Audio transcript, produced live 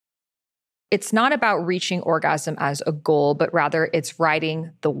it's not about reaching orgasm as a goal, but rather it's riding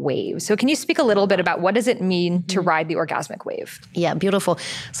the wave. So can you speak a little bit about what does it mean to ride the orgasmic wave? Yeah, beautiful.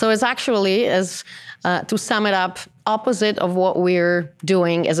 So it's actually, to sum it up, opposite of what we're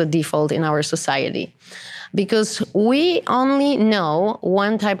doing as a default in our society. Because we only know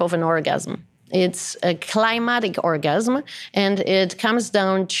one type of an orgasm. It's a climatic orgasm, and it comes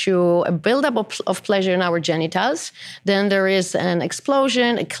down to a buildup of pleasure in our genitals. Then there is an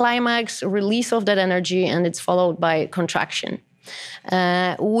explosion, a climax, a release of that energy, and it's followed by contraction.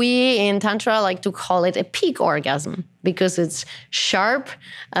 We in Tantra like to call it a peak orgasm because it's sharp,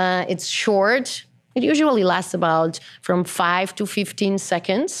 it's short. It usually lasts about from 5 to 15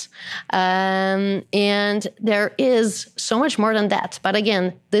 seconds. And there is so much more than that. But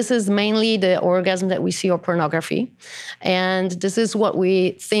again, this is mainly the orgasm that we see on pornography. And this is what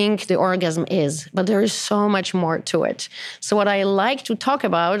we think the orgasm is. But there is so much more to it. So what I like to talk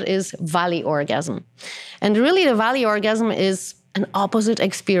about is valley orgasm. And really the valley orgasm is an opposite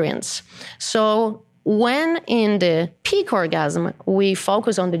experience. So when in the peak orgasm, we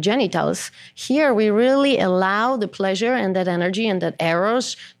focus on the genitals, here we really allow the pleasure and that energy and that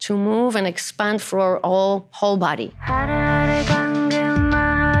eros to move and expand through our whole body.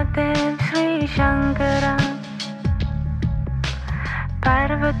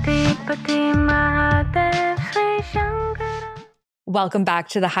 Welcome back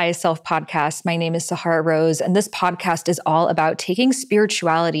to the Highest Self podcast. My name is Sahara Rose, and this podcast is all about taking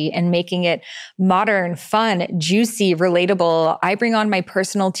spirituality and making it modern, fun, juicy, relatable. I bring on my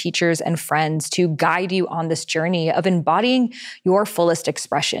personal teachers and friends to guide you on this journey of embodying your fullest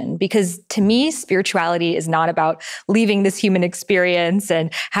expression. Because to me, spirituality is not about leaving this human experience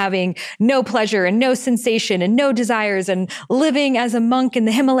and having no pleasure and no sensation and no desires and living as a monk in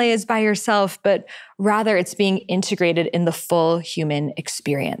the Himalayas by yourself, but rather, it's being integrated in the full human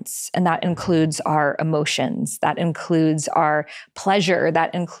experience. And that includes our emotions, that includes our pleasure,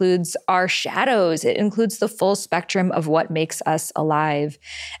 that includes our shadows. It includes the full spectrum of what makes us alive.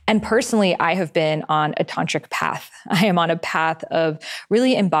 And personally, I have been on a tantric path. I am on a path of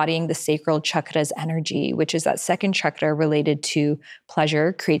really embodying the sacral chakra's energy, which is that second chakra related to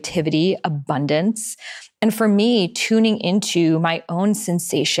pleasure, creativity, abundance. And for me, tuning into my own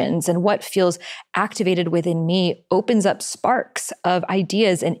sensations and what feels activated within me opens up sparks of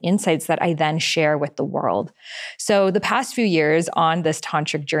ideas and insights that I then share with the world. So the past few years on this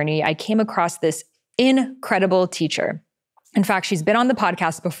tantric journey, I came across this incredible teacher. In fact, she's been on the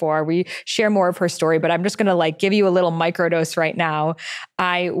podcast before. We share more of her story, but I'm just going to give you a little microdose right now.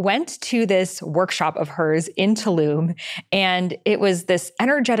 I went to this workshop of hers in Tulum, and it was this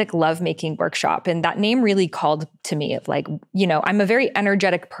energetic lovemaking workshop. And that name really called to me of I'm a very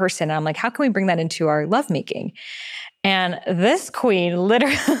energetic person. And I'm like, how can we bring that into our lovemaking? And this queen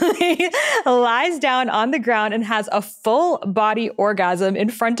literally lies down on the ground and has a full body orgasm in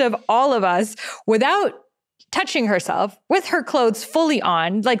front of all of us without touching herself, with her clothes fully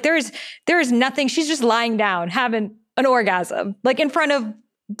on. There is nothing. She's just lying down, having an orgasm, in front of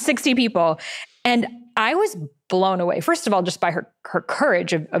 60 people. And I was blown away, first of all, just by her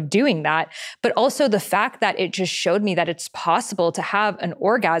courage of doing that, but also the fact that it just showed me that it's possible to have an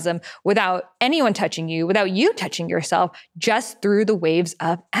orgasm without anyone touching you, without you touching yourself, just through the waves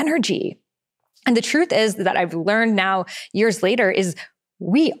of energy. And the truth is that I've learned now, years later, is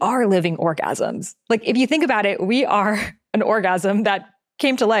we are living orgasms. If you think about it, we are an orgasm that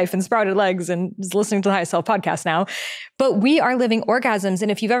came to life and sprouted legs and is listening to the Highest Self podcast now. But we are living orgasms. And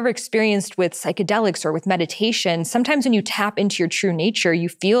if you've ever experienced with psychedelics or with meditation, sometimes when you tap into your true nature, you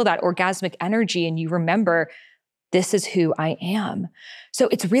feel that orgasmic energy and you remember, this is who I am. So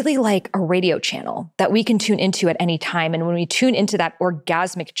it's really like a radio channel that we can tune into at any time. And when we tune into that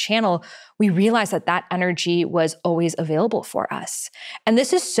orgasmic channel, we realize that that energy was always available for us. And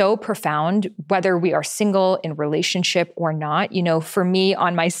this is so profound, whether we are single, in relationship or not. For me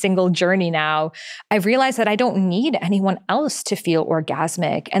on my single journey now, I've realized that I don't need anyone else to feel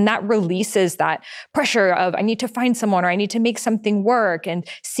orgasmic. And that releases that pressure of I need to find someone or I need to make something work and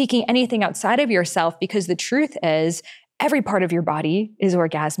seeking anything outside of yourself, because the truth is, every part of your body is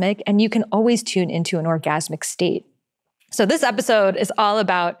orgasmic, and you can always tune into an orgasmic state. So this episode is all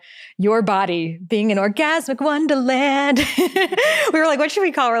about your body being an orgasmic wonderland. We were like, what should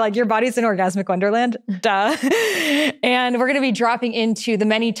we call it? We're like, your body's an orgasmic wonderland. Duh. And we're going to be dropping into the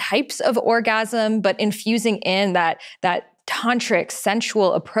many types of orgasm, but infusing in that tantric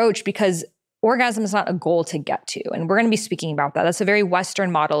sensual approach, because orgasm is not a goal to get to. And we're going to be speaking about that. That's a very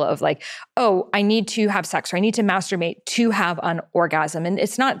Western model of like, oh, I need to have sex or I need to masturbate to have an orgasm. And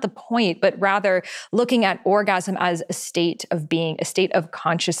it's not the point, but rather looking at orgasm as a state of being, a state of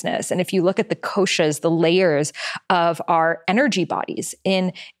consciousness. And if you look at the koshas, the layers of our energy bodies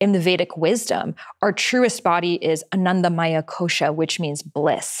in the Vedic wisdom, our truest body is Anandamaya kosha, which means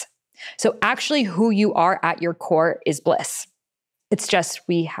bliss. So actually who you are at your core is bliss. It's just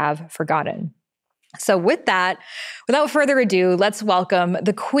we have forgotten. So with that, without further ado, let's welcome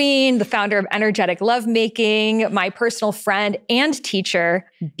the queen, the founder of Energetic Lovemaking, my personal friend and teacher,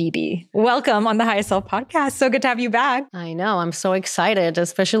 Bibi. Welcome on the Highest Self podcast. So good to have you back. I know. I'm so excited,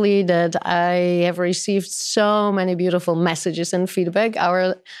 especially that I have received so many beautiful messages and feedback.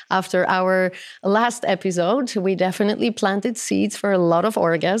 After our last episode, we definitely planted seeds for a lot of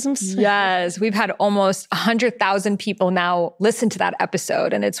orgasms. Yes, we've had almost 100,000 people now listen to that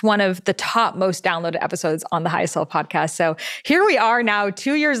episode, and it's one of the top most downloaded episodes on the Highest Self podcast. So here we are now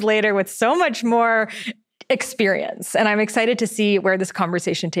 2 years later with so much more experience. And I'm excited to see where this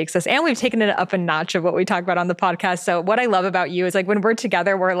conversation takes us. And we've taken it up a notch of what we talk about on the podcast. So what I love about you is like when we're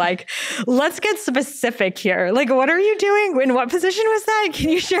together, we're like, let's get specific here. Like, what are you doing? In what position was that? Can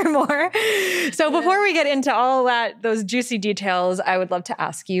you share more? So before we get into all that, those juicy details, I would love to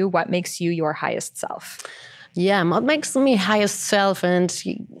ask you, what makes you your highest self? Yeah, what makes me highest self? And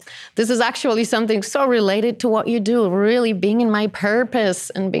this is actually something so related to what you do, really being in my purpose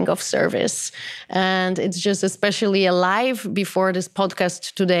and being of service. And it's just especially alive. Before this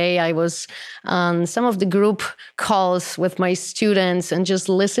podcast today, I was on some of the group calls with my students and just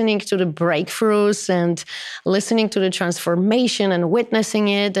listening to the breakthroughs and listening to the transformation and witnessing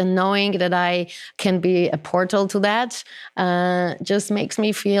it and knowing that I can be a portal to that just makes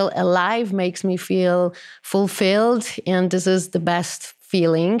me feel alive, makes me feel fulfilled, and this is the best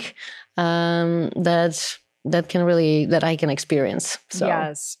feeling that I can experience. So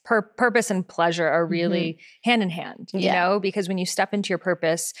yes, purpose and pleasure are really hand in hand, you know, because when you step into your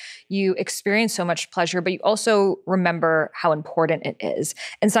purpose, you experience so much pleasure, but you also remember how important it is.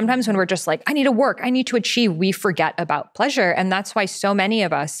 And sometimes when we're just like, I need to work, I need to achieve, we forget about pleasure. And that's why so many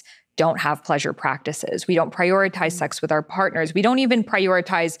of us don't have pleasure practices. We don't prioritize sex with our partners. We don't even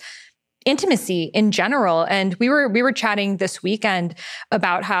prioritize intimacy in general. And we were chatting this weekend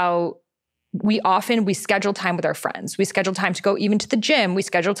about how we schedule time with our friends. We schedule time to go even to the gym. We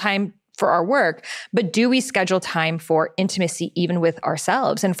schedule time for our work. But do we schedule time for intimacy even with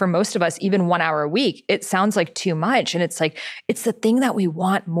ourselves? And for most of us, even 1 hour a week, it sounds like too much. And it's like, it's the thing that we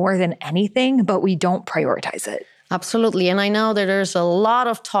want more than anything, but we don't prioritize it. Absolutely. And I know that there's a lot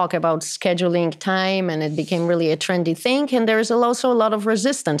of talk about scheduling time, and it became really a trendy thing. And there is also a lot of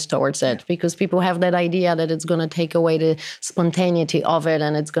resistance towards it because people have that idea that it's going to take away the spontaneity of it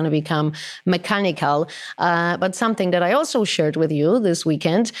and it's going to become mechanical. But something that I also shared with you this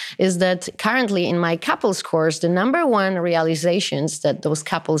weekend is that currently in my couples course, the number one realizations that those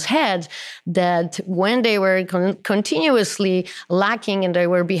couples had, that when they were continuously lacking and they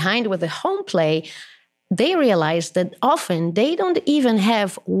were behind with the home play, they realized that often they don't even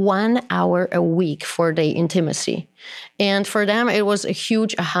have 1 hour a week for their intimacy. And for them, it was a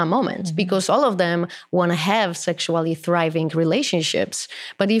huge aha moment because all of them want to have sexually thriving relationships.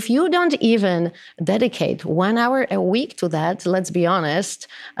 But if you don't even dedicate 1 hour a week to that, let's be honest,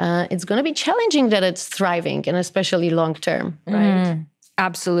 it's going to be challenging that it's thriving, and especially long term, right?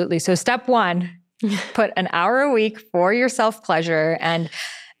 Absolutely. So step one, put an hour a week for your self-pleasure. And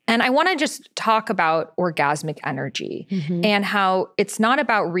I want to just talk about orgasmic energy and how it's not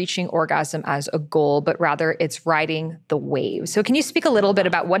about reaching orgasm as a goal, but rather it's riding the wave. So can you speak a little bit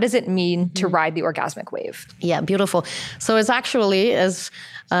about what does it mean to ride the orgasmic wave? Yeah, beautiful. So it's actually,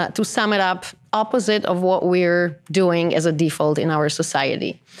 to sum it up, opposite of what we're doing as a default in our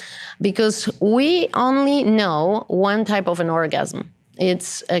society. Because we only know one type of an orgasm.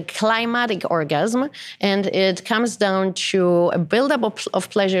 It's a climatic orgasm, and it comes down to a buildup of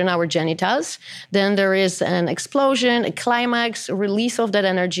pleasure in our genitals. Then there is an explosion, a climax, a release of that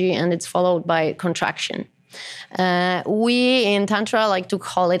energy, and it's followed by contraction. We in Tantra like to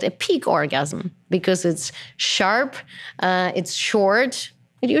call it a peak orgasm because it's sharp, it's short.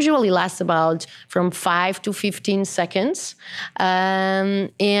 It usually lasts about from 5 to 15 seconds.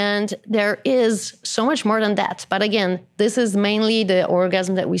 And there is so much more than that. But again, this is mainly the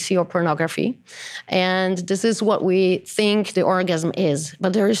orgasm that we see on pornography. And this is what we think the orgasm is.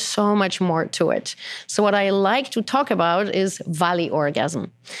 But there is so much more to it. So what I like to talk about is valley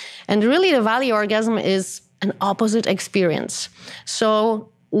orgasm. And really the valley orgasm is an opposite experience. So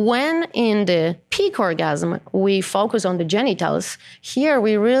when in the peak orgasm, we focus on the genitals, here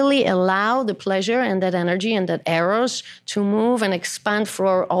we really allow the pleasure and that energy and that eros to move and expand through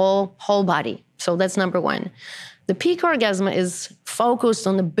our whole body. So that's number one. The peak orgasm is focused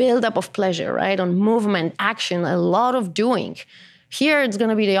on the buildup of pleasure, right? On movement, action, a lot of doing. Here, it's going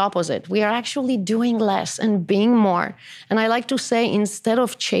to be the opposite. We are actually doing less and being more. And I like to say, instead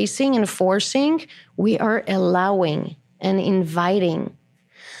of chasing and forcing, we are allowing and inviting.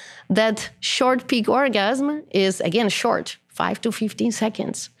 That short peak orgasm is, again, short, 5 to 15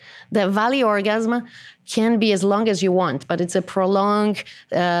 seconds. The valley orgasm can be as long as you want, but it's a prolonged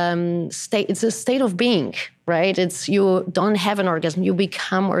state. It's a state of being, right? It's you don't have an orgasm, you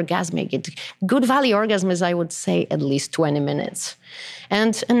become orgasmic. Good valley orgasm is, I would say, at least 20 minutes.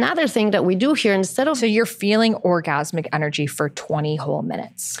 And another thing that we do here, instead of... So you're feeling orgasmic energy for 20 whole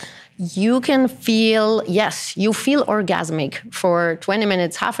minutes. You can feel, yes, you feel orgasmic for 20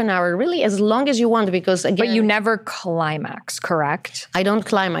 minutes, half an hour, really as long as you want, because again... But you never climax, correct? I don't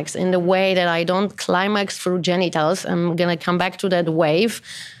climax in the way that I don't climax through genitals. I'm going to come back to that wave,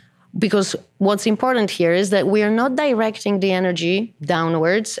 because what's important here is that we are not directing the energy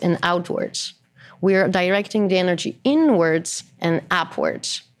downwards and outwards. We are directing the energy inwards and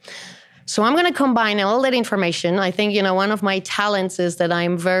upwards. So I'm going to combine all that information. I think, one of my talents is that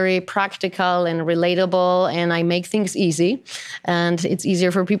I'm very practical and relatable, and I make things easy, and it's easier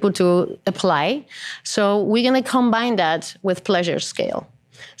for people to apply. So we're going to combine that with pleasure scale.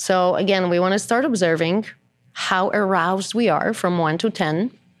 So again, we want to start observing how aroused we are from 1 to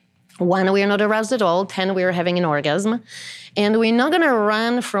 10. 1, we are not aroused at all. 10, we are having an orgasm. And we're not going to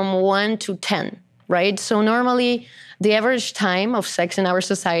run from 1 to 10, right? So normally, the average time of sex in our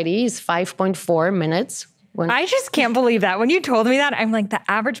society is 5.4 minutes. I just can't believe that. When you told me that, I'm like, the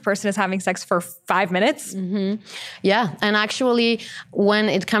average person is having sex for 5 minutes? Mm-hmm. Yeah. And actually, when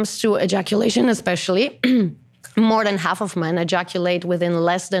it comes to ejaculation especially, more than half of men ejaculate within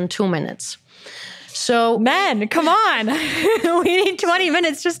less than 2 minutes. So men, come on. We need 20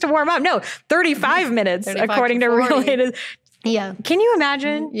 minutes just to warm up. No, 35 minutes, 35 according to Related. Yeah. Can you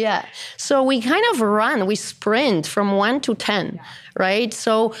imagine? Yeah. So we kind of we sprint from 1 to 10, right?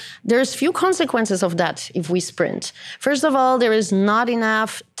 So there's few consequences of that if we sprint. First of all, there is not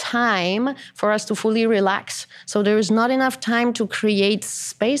enough time for us to fully relax. So there is not enough time to create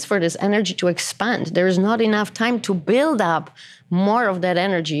space for this energy to expand. There is not enough time to build up more of that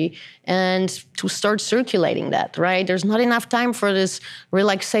energy and to start circulating that, right? There's not enough time for this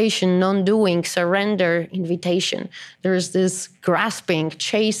relaxation, non-doing, surrender, invitation. There's this grasping,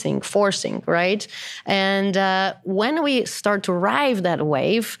 chasing, forcing, right? And when we start to ride that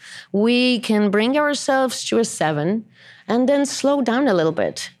wave, we can bring ourselves to a 7 and then slow down a little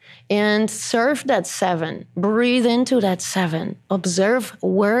bit. And surf that 7, breathe into that 7, observe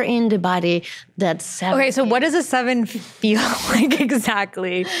where in the body that 7 Okay, so what does a 7 feel like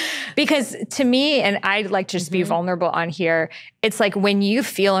exactly? Because to me, and I'd like to just be vulnerable on here, it's like when you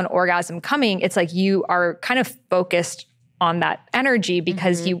feel an orgasm coming, it's like you are kind of focused on that energy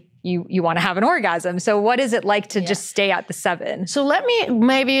because you want to have an orgasm. So what is it like to just stay at the 7? So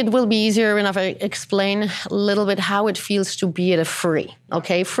maybe it will be easier if I explain a little bit how it feels to be at a 3,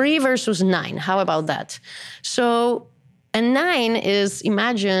 okay? 3 versus 9, how about that? So a 9 is,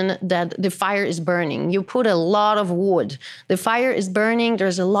 imagine that the fire is burning. You put a lot of wood. The fire is burning,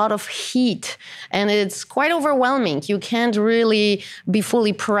 there's a lot of heat, and it's quite overwhelming. You can't really be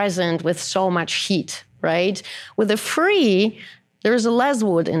fully present with so much heat, right? With a 3, there's less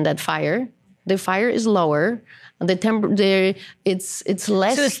wood in that fire. The fire is lower. It's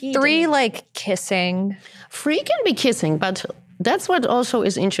less. So is 3 like kissing? 3 can be kissing, but that's what also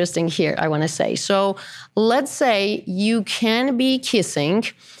is interesting here, I want to say. So let's say you can be kissing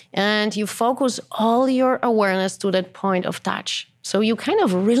and you focus all your awareness to that point of touch. So you kind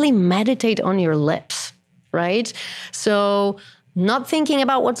of really meditate on your lips, right? So not thinking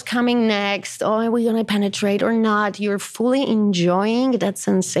about what's coming next, are we going to penetrate or not? You're fully enjoying that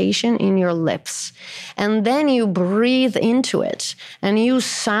sensation in your lips. And then you breathe into it and you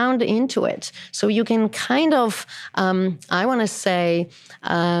sound into it. So you can kind of, I want to say,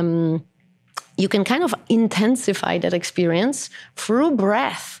 you can kind of intensify that experience through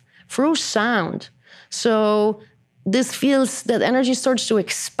breath, through sound. So this feels, that energy starts to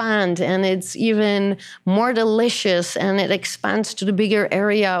expand, and it's even more delicious, and it expands to the bigger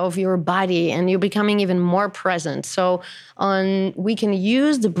area of your body, and you're becoming even more present. So we can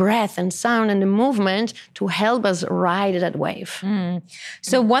use the breath and sound and the movement to help us ride that wave.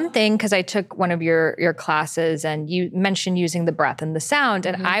 So one thing, because I took one of your classes and you mentioned using the breath and the sound,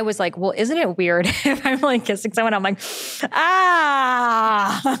 and I was like, well, isn't it weird if I'm like kissing someone, I'm like,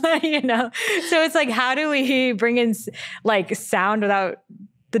 you know? So it's like, how do we bring in like sound without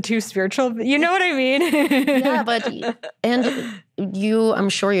the too spiritual? You know what I mean? Yeah, and I'm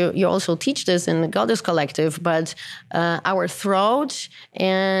sure you also teach this in the Goddess Collective, but our throat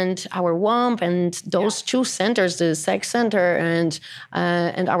and our womb and those two centers, the sex center and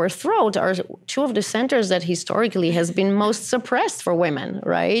our throat, are two of the centers that historically has been most suppressed for women,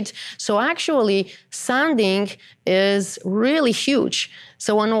 right? So actually, sounding is really huge.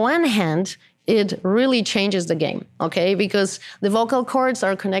 So on one hand, it really changes the game, okay? Because the vocal cords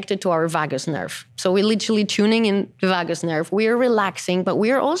are connected to our vagus nerve. So we're literally tuning in the vagus nerve. We're relaxing, but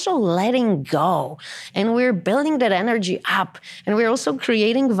we're also letting go. And we're building that energy up. And we're also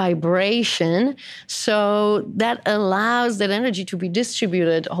creating vibration. So that allows that energy to be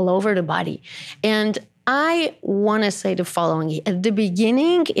distributed all over the body. And I want to say the following. At the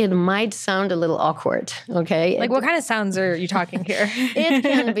beginning, it might sound a little awkward, okay? Like, what kind of sounds are you talking here? It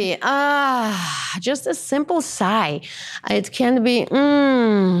can be, just a simple sigh. It can be,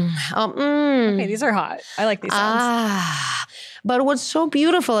 Okay, these are hot. I like these sounds. But what's so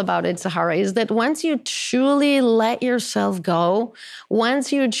beautiful about it, Sahara, is that once you truly let yourself go,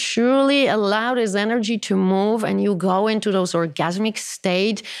 once you truly allow this energy to move and you go into those orgasmic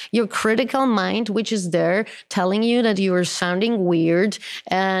state, your critical mind, which is there telling you that you are sounding weird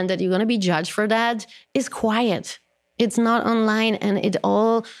and that you're going to be judged for that, is quiet. It's not online, and it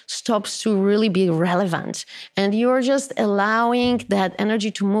all stops to really be relevant. And you're just allowing that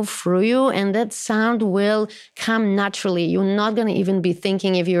energy to move through you, and that sound will come naturally. You're not going to even be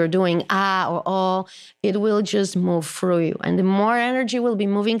thinking if you're doing or oh. It will just move through you. And the more energy will be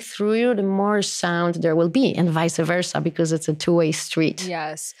moving through you, the more sound there will be, and vice versa, because it's a two-way street.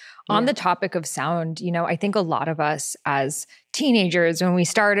 Yes. On the topic of sound, you know, I think a lot of us as teenagers, when we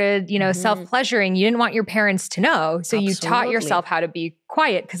started, you know, self-pleasuring, you didn't want your parents to know. So you taught yourself how to be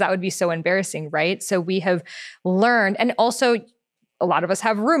quiet because that would be so embarrassing, right? So we have learned, and also a lot of us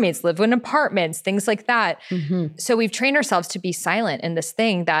have roommates, live in apartments, things like that. So we've trained ourselves to be silent in this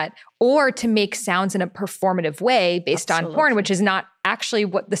thing or to make sounds in a performative way based on porn, which is not actually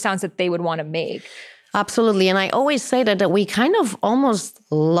what the sounds that they would want to make. Absolutely. And I always say that we kind of almost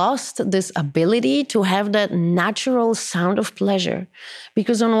lost this ability to have that natural sound of pleasure.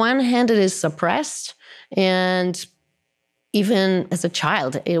 Because on one hand, it is suppressed, and even as a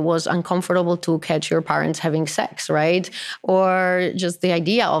child, it was uncomfortable to catch your parents having sex, right? Or just the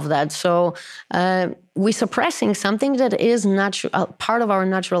idea of that. So we're suppressing something that is natural, part of our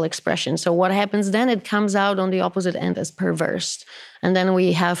natural expression. So what happens then? It comes out on the opposite end as perverse. And then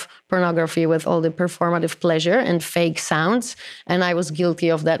we have pornography with all the performative pleasure and fake sounds. And I was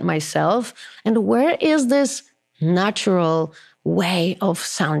guilty of that myself. And where is this natural way of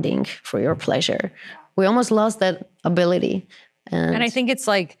sounding for your pleasure? We almost lost that ability. And I think it's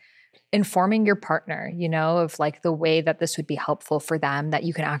like informing your partner, you know, of like the way that this would be helpful for them, that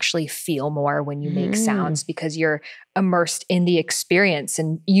you can actually feel more when you make sounds because you're immersed in the experience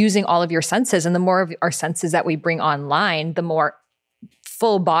and using all of your senses. And the more of our senses that we bring online, the more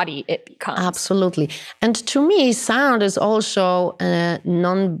full body it becomes. Absolutely. And to me, sound is also a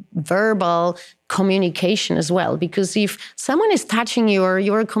non-verbal communication as well. Because if someone is touching you or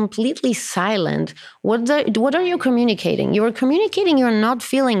you're completely silent, what are you communicating? You're communicating you're not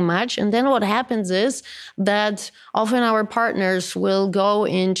feeling much. And then what happens is that often our partners will go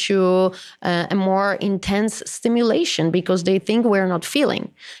into a more intense stimulation because they think we're not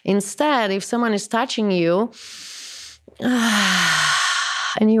feeling. Instead, if someone is touching you,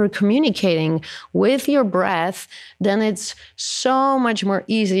 and you're communicating with your breath, then it's so much more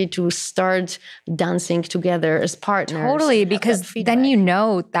easy to start dancing together as partners. Totally, because then you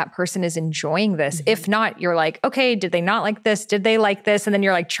know that person is enjoying this. If not, you're like, okay, did they not like this? Did they like this? And then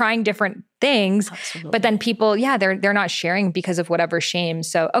you're like trying different things. Absolutely. But then people, they're not sharing because of whatever shame.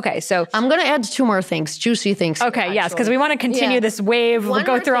 So, okay. So I'm going to add two more things, juicy things. Okay. Yes. Because we want to continue this wave. We'll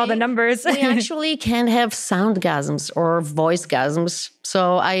go through all the numbers. We actually can have soundgasms or voicegasms.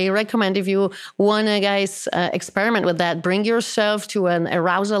 So I recommend if you want to, guys, experiment with that, bring yourself to an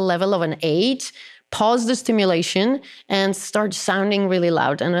arousal level of an 8. pause the stimulation and start sounding really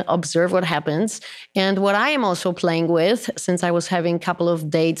loud and observe what happens. And what I am also playing with, since I was having a couple of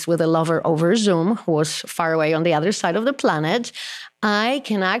dates with a lover over Zoom who was far away on the other side of the planet, I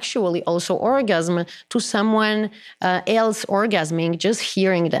can actually also orgasm to someone else orgasming, just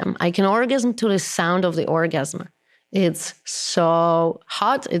hearing them. I can orgasm to the sound of the orgasm. It's so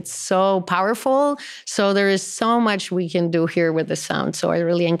hot. It's so powerful. So there is so much we can do here with the sound. So I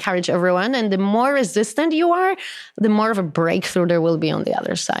really encourage everyone. And the more resistant you are, the more of a breakthrough there will be on the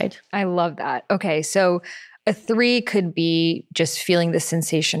other side. I love that. Okay. So a 3 could be just feeling the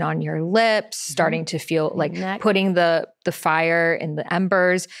sensation on your lips, starting to feel like putting the fire in the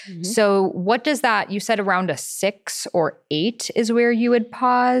embers. So what does that, you said around a 6 or 8 is where you would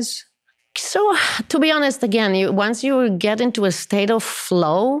pause? So to be honest, again, once you get into a state of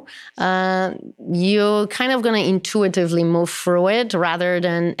flow, you're kind of going to intuitively move through it rather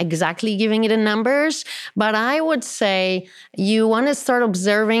than exactly giving it in numbers. But I would say you want to start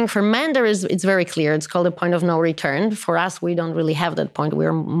observing. For men, it's very clear. It's called a point of no return. For us, we don't really have that point.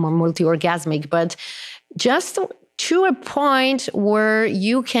 We're more multi-orgasmic. But just to a point where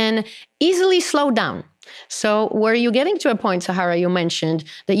you can easily slow down. So where you're getting to a point, Sahara, you mentioned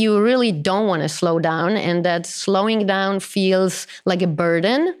that you really don't want to slow down and that slowing down feels like a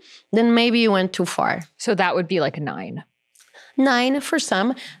burden, then maybe you went too far. So that would be like a 9. 9 for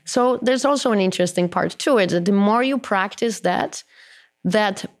some. So there's also an interesting part to it, that the more you practice that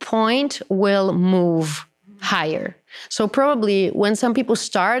point will move higher. So probably when some people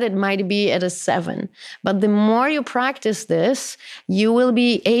start, it might be at a 7. But the more you practice this, you will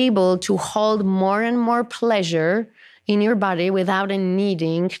be able to hold more and more pleasure in your body without a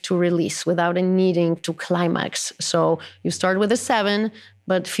needing to release, without a needing to climax. So you start with a 7,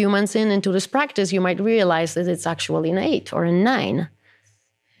 but a few months into this practice, you might realize that it's actually an 8 or a 9.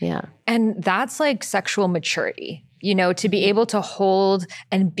 Yeah. And that's like sexual maturity. To be able to hold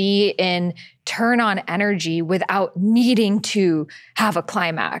and be in turn on energy without needing to have a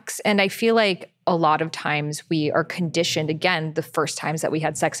climax. And I feel like a lot of times we are conditioned, again, the first times that we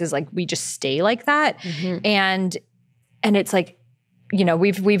had sex is like, we just stay like that. And it's like,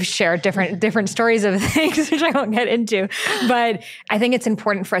 we've shared different stories of things, which I won't get into, but I think it's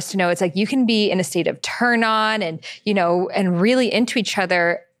important for us to know it's like, you can be in a state of turn on and, and really into each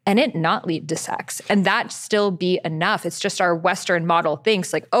other and it not lead to sex. And that still be enough. It's just our Western model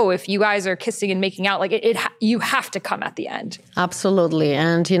thinks like, oh, if you guys are kissing and making out, like you have to come at the end. Absolutely.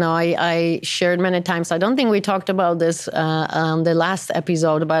 And, I shared many times, I don't think we talked about this on the last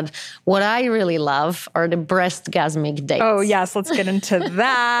episode, but what I really love are the breastgasmic dates. Oh, yes. Let's get into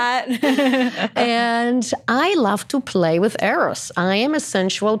that. And I love to play with eros. I am a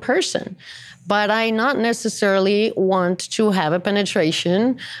sensual person. But I not necessarily want to have a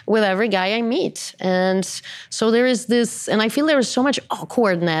penetration with every guy I meet. And so there is this, and I feel there is so much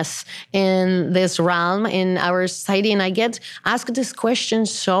awkwardness in this realm in our society. And I get asked this question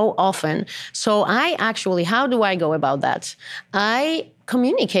so often. So how do I go about that? I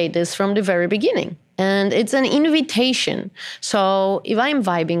communicate this from the very beginning. And it's an invitation. So if I'm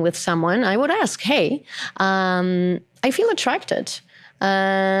vibing with someone, I would ask, hey, I feel attracted.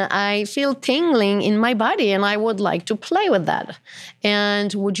 I feel tingling in my body and I would like to play with that.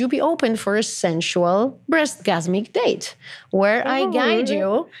 And would you be open for a sensual breastgasmic date where I guide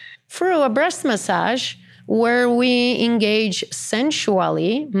you through a breast massage where we engage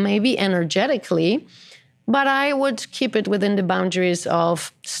sensually, maybe energetically, but I would keep it within the boundaries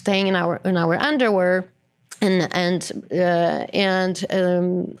of staying in our underwear and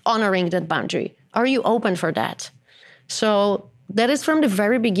honoring that boundary. Are you open for that? So that is from the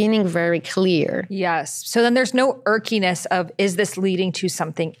very beginning very clear. Yes. So then there's no irkiness of, is this leading to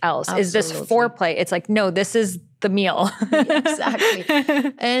something else? Absolutely. Is this foreplay? It's like, no, this is the meal. Exactly.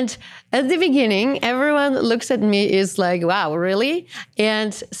 And at the beginning, everyone looks at me is like, wow, really?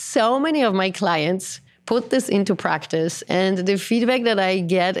 And so many of my clients put this into practice and the feedback that I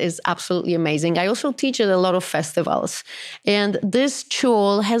get is absolutely amazing. I also teach at a lot of festivals and this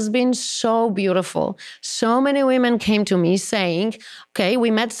tool has been so beautiful. So many women came to me saying, okay,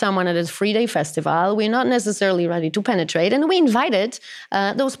 we met someone at a 3-day festival. We're not necessarily ready to penetrate. And we invited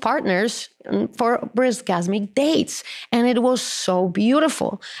those partners for breastgasmic dates. And it was so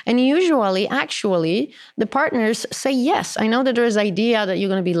beautiful. And usually, actually, the partners say, yes, I know that there is idea that you're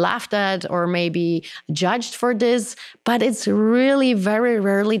going to be laughed at or maybe judged for this, but it's really very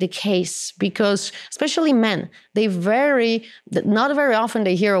rarely the case because especially men, not very often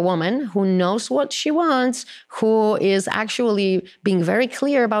they hear a woman who knows what she wants, who is actually being very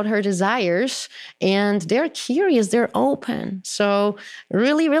clear about her desires, and they're curious, they're open. So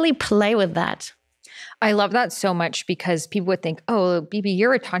really, really play with that. I love that so much because people would think, oh, Bibi,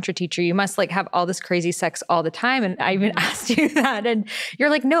 you're a tantra teacher. You must like have all this crazy sex all the time. And I even asked you that. And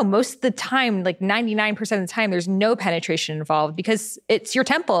you're like, no, most of the time, like 99% of the time, there's no penetration involved because it's your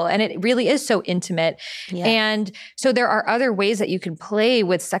temple and it really is so intimate. Yeah. And so there are other ways that you can play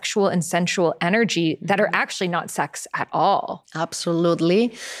with sexual and sensual energy that are actually not sex at all.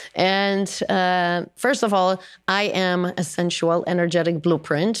 Absolutely. And first of all, I am a sensual energetic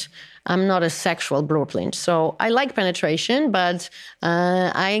blueprint. I'm not a sexual blueprint. So I like penetration, but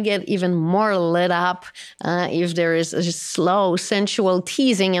I get even more lit up if there is a slow, sensual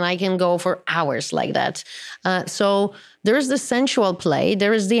teasing, and I can go for hours like that. So there's the sensual play,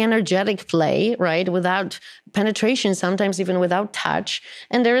 there is the energetic play, right? Without penetration, sometimes even without touch.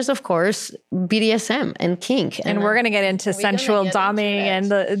 And there is, of course, BDSM and kink. And we're going to get into sensual doming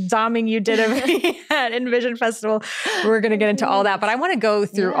and the doming you did at Envision Festival. We're going to get into all that. But I want to go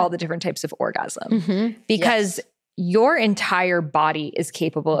through all the different types of orgasm because your entire body is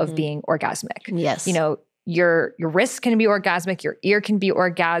capable of being orgasmic. Yes. You know, your wrist can be orgasmic, your ear can be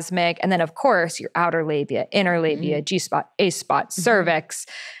orgasmic. And then, of course, your outer labia, inner labia, G-spot, A-spot, cervix,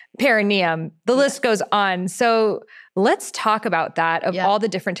 perineum, the list goes on. So let's talk about that, of all the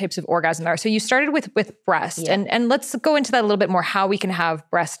different types of orgasm there are. So you started with breast, and let's go into that a little bit more, how we can have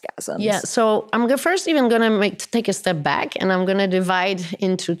breastgasms. Yeah, so I'm first even going to take a step back, and I'm going to divide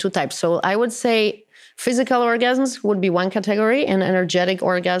into two types. So I would say physical orgasms would be one category, and energetic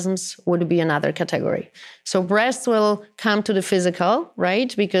orgasms would be another category. So breasts will come to the physical,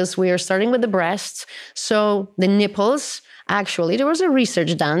 right? Because we are starting with the breasts. So the nipples, actually, there was a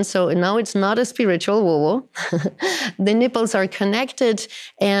research done, so now it's not a spiritual woo-woo. The nipples are connected,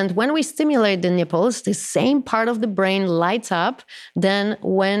 and when we stimulate the nipples, the same part of the brain lights up than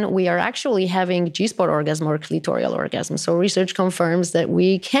when we are actually having G-spot orgasm or clitoral orgasm. So research confirms that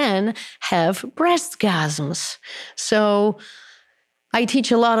we can have breastgasms. So I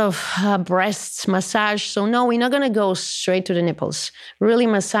teach a lot of breast massage. So no, we're not going to go straight to the nipples. Really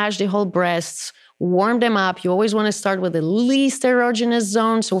massage the whole breasts, warm them up. You always want to start with the least erogenous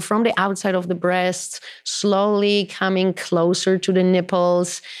zone. So from the outside of the breasts, slowly coming closer to the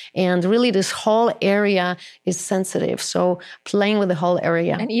nipples. And really this whole area is sensitive. So playing with the whole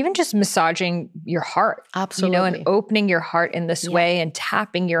area. And even just massaging your heart. Absolutely. You know, and opening your heart in this way and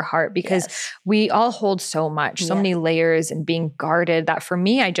tapping your heart, because we all hold so much, so many layers, and being guarded, that for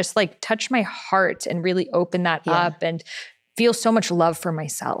me, I just like touch my heart and really open that up and feel so much love for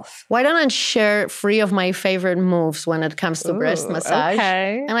myself. Why don't I share 3 of my favorite moves when it comes to breast massage?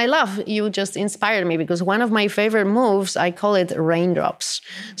 Okay. And I love, you just inspired me, because one of my favorite moves, I call it raindrops.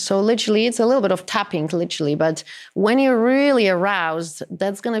 So literally, it's a little bit of tapping, literally, but when you're really aroused,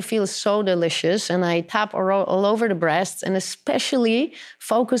 that's going to feel so delicious. And I tap all over the breasts, and especially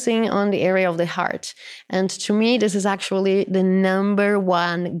focusing on the area of the heart. And to me, this is actually the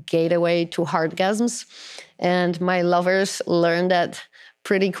 #1 gateway to heartgasms. And my lovers learn that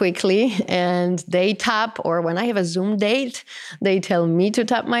pretty quickly, and they tap, or when I have a Zoom date, they tell me to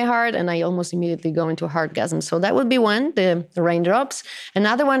tap my heart, and I almost immediately go into heartgasm. So that would be one, the raindrops.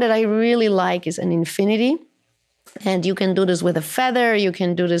 Another one that I really like is an infinity. And you can do this with a feather, you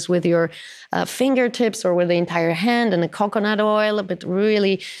can do this with your fingertips or with the entire hand and a coconut oil. But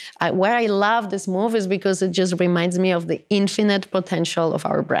really, where I love this move is because it just reminds me of the infinite potential of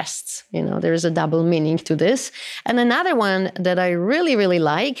our breasts. You know, there is a double meaning to this. And another one that I really, really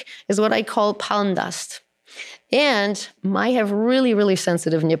like is what I call palm dust. And I have really, really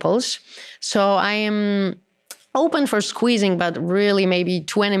sensitive nipples. So I am open for squeezing, but really maybe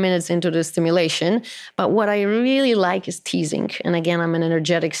 20 minutes into the stimulation. But what I really like is teasing. And again, I'm an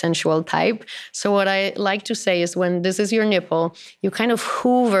energetic, sensual type. So what I like to say is, when this is your nipple, you kind of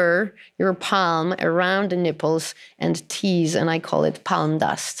hoover your palm around the nipples and tease, and I call it palm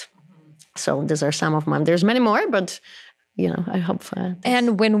dust. So these are some of mine. There's many more, but you know, I hope.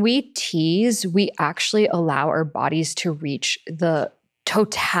 And when we tease, we actually allow our bodies to reach the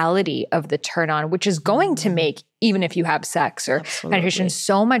totality of the turn on, which is going to make, even if you have sex or penetration,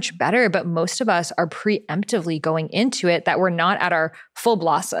 so much better. But most of us are preemptively going into it that we're not at our full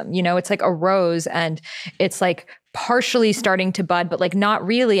blossom. You know, it's like a rose, and it's like partially starting to bud, but like not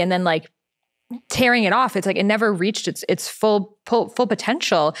really. And then like tearing it off, it's like it never reached its full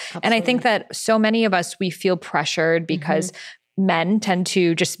potential. Absolutely. And I think that so many of us, we feel pressured because men tend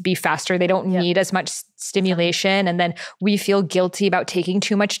to just be faster. They don't need as much stimulation. And then we feel guilty about taking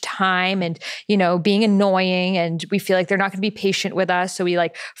too much time and, you know, being annoying, and we feel like they're not going to be patient with us. So we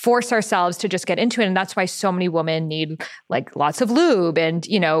like force ourselves to just get into it. And that's why so many women need like lots of lube and,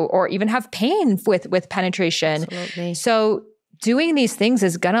 you know, or even have pain with penetration. Absolutely. So doing these things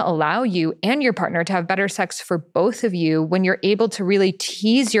is going to allow you and your partner to have better sex for both of you when you're able to really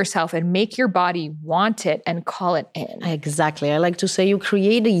tease yourself and make your body want it and call it in. Exactly. I like to say you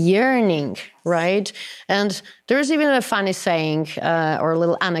create a yearning, right? And there's even a funny saying or a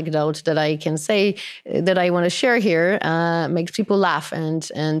little anecdote that I can say that I want to share here, makes people laugh.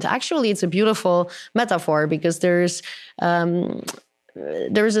 And actually, it's a beautiful metaphor because there's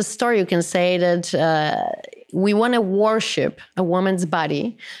a story you can say that we want to worship a woman's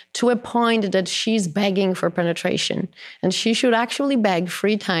body to a point that she's begging for penetration. And she should actually beg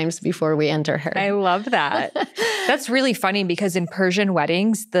 3 times before we enter her. I love that. That's really funny because in Persian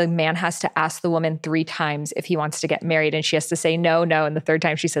weddings, the man has to ask the woman 3 times if he wants to get married. And she has to say no, no. And the 3rd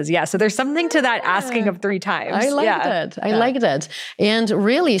time she says yes. So there's something to that asking of 3 times. I like that. I like that. And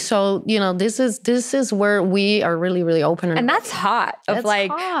really, so, this is where we are really, really open. And that's hot. Of hot.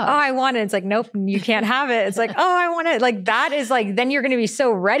 Oh, I want it. It's like, nope, you can't have it. It's like, oh, I want it. Like that is like, then you're going to be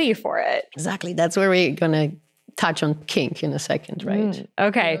so ready for it. Exactly. That's where we're going to touch on kink in a second, right?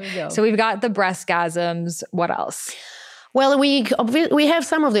 Okay. So we've got the breastgasms. What else? Well, we have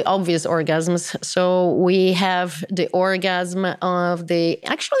some of the obvious orgasms. So we have the orgasm of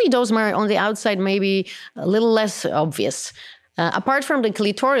actually those are on the outside, maybe a little less obvious. Apart from the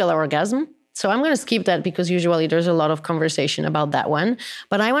clitoral orgasm. So I'm going to skip that because usually there's a lot of conversation about that one.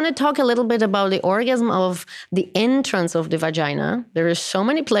 But I want to talk a little bit about the orgasm of the entrance of the vagina. There are so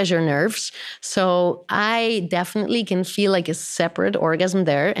many pleasure nerves. So I definitely can feel like a separate orgasm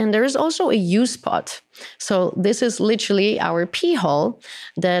there. And there is also a U-spot. So this is literally our pee hole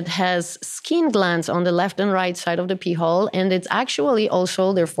that has skin glands on the left and right side of the pee hole. And it's actually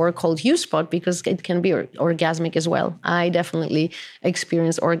also therefore called U-spot because it can be orgasmic as well. I definitely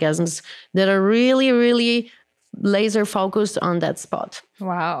experience orgasms that are really, really laser focused on that spot.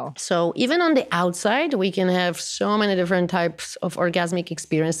 Wow. So even on the outside, we can have so many different types of orgasmic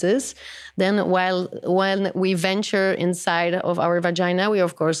experiences. Then when we venture inside of our vagina, we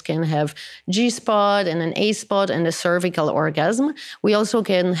of course can have G-spot and an A-spot and a cervical orgasm. We also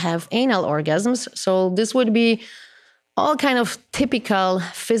can have anal orgasms. So this would be all kind of typical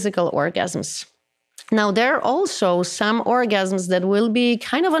physical orgasms. Now, there are also some orgasms that will be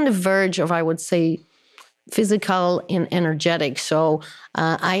kind of on the verge of, I would say, physical and energetic. So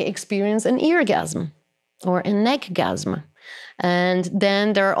I experience an eargasm or a neckgasm. And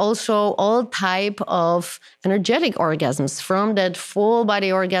then there are also all type of energetic orgasms, from that full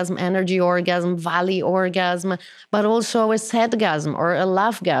body orgasm, energy orgasm, valley orgasm, but also a sadgasm or a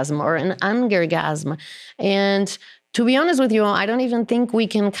laughgasm or an angergasm. And to be honest with you, I don't even think we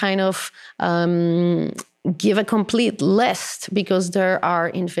can kind of give a complete list because there are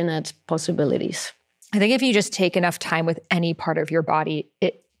infinite possibilities. I think if you just take enough time with any part of your body,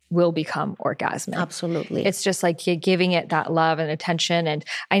 it will become orgasmic. Absolutely. It's just like you're giving it that love and attention. And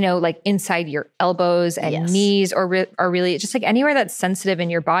I know like inside your elbows and knees are really just like anywhere that's sensitive in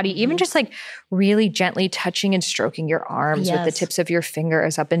your body, even just like really gently touching and stroking your arms with the tips of your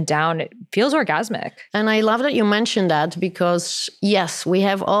fingers up and down. It feels orgasmic. And I love that you mentioned that because yes, we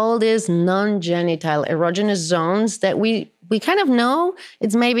have all these non-genital erogenous zones that we kind of know.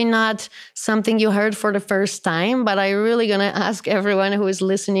 It's maybe not something you heard for the first time, but I'm really going to ask everyone who is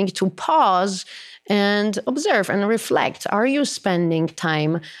listening to pause and observe and reflect. Are you spending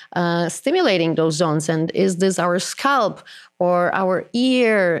time stimulating those zones? And is this our scalp or our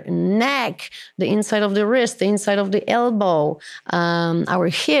ear, neck, the inside of the wrist, the inside of the elbow, our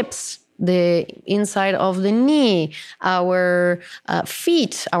hips, the inside of the knee, our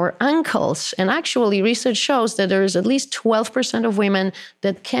feet, our ankles. And actually, research shows that there is at least 12% of women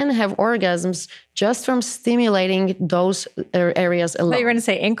that can have orgasms just from stimulating those areas alone. I thought you were going to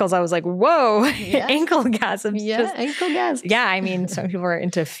say ankles. I was like, whoa, ankle gasms. Yeah, ankle gasms. Yeah, I mean, some people are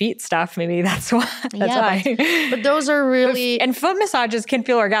into feet stuff. Maybe that's why. But those are really... And foot massages can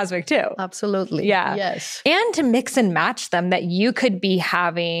feel orgasmic too. Absolutely. Yeah. Yes. And to mix and match them, that you could be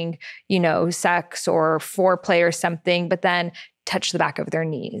having, sex or foreplay or something, but then touch the back of their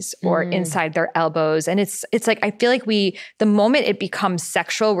knees or inside their elbows. And it's like, I feel like the moment it becomes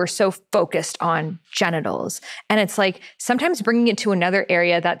sexual, we're so focused on genitals. And it's like sometimes bringing it to another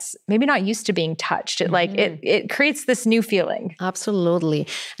area that's maybe not used to being touched. It creates this new feeling. Absolutely.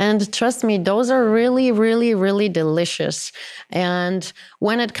 And trust me, those are really, really, really delicious. And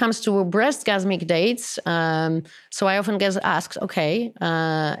when it comes to breastgasmic dates, so I often get asked, okay,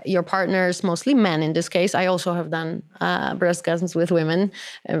 your partner's mostly men in this case. I also have done breastgasms with women,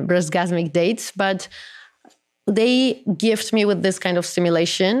 breastgasmic dates. But they gift me with this kind of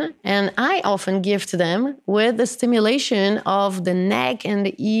stimulation, and I often gift them with the stimulation of the neck and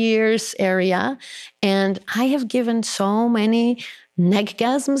the ears area. And I have given so many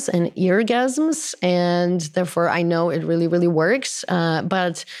neckgasms and eargasms, and therefore I know it really, really works.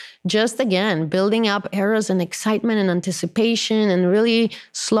 But just again, building up eros and excitement and anticipation and really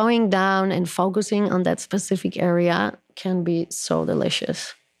slowing down and focusing on that specific area can be so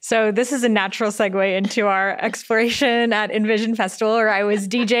delicious. So this is a natural segue into our exploration at Envision Festival, where I was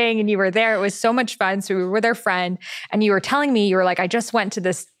DJing and you were there. It was so much fun. So we were with our friend and you were telling me, you were like, I just went to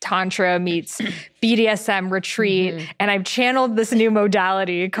this Tantra meets BDSM retreat and I've channeled this new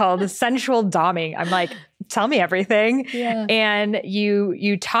modality called sensual doming. I'm like, tell me everything. Yeah. And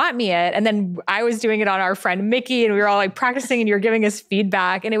you taught me it. And then I was doing it on our friend Mickey and we were all like practicing and you were giving us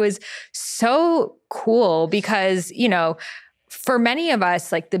feedback. And it was so cool because, you know, for many of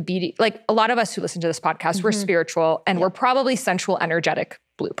us, like like a lot of us who listen to this podcast, we're spiritual and we're probably sensual energetic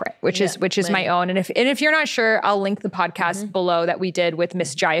blueprint, which is my own. And if you're not sure, I'll link the podcast below that we did with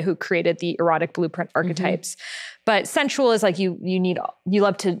Miss Jaya, who created the erotic blueprint archetypes. But sensual is like you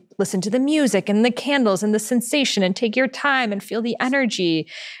love to listen to the music and the candles and the sensation and take your time and feel the energy.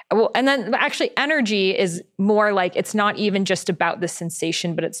 Well, and then actually energy is more like, it's not even just about the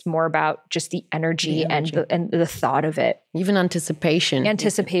sensation, but it's more about just the energy. And the thought of it. Even anticipation.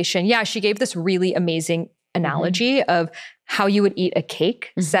 Anticipation. Yeah. She gave this really amazing analogy of how you would eat a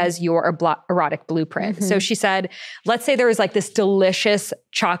cake says your erotic blueprint. So she said, let's say there was like this delicious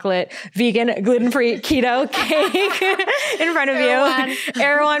chocolate, vegan, gluten-free, keto cake in front of you,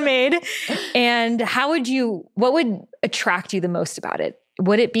 Erewhon made. And what would attract you the most about it?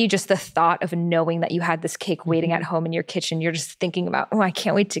 Would it be just the thought of knowing that you had this cake waiting at home in your kitchen? You're just thinking about, oh, I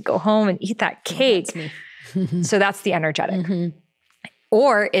can't wait to go home and eat that cake. So that's the energetic.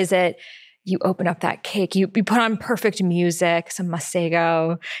 Or is it, you open up that cake, you put on perfect music, some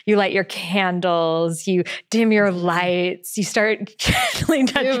Masego, you light your candles, you dim your lights, you start gently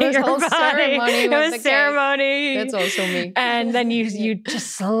touching your body. It was ceremony. That's also me. And then you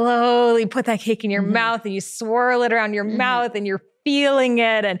just slowly put that cake in your mouth and you swirl it around your mouth and you're feeling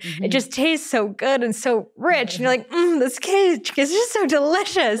it and it just tastes so good and so rich. And you're like, this cake is just so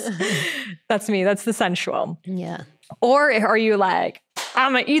delicious. That's me. That's the sensual. Yeah. Or are you like,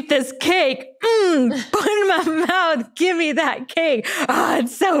 I'm going to eat this cake. Put it in my mouth. Give me that cake. Oh,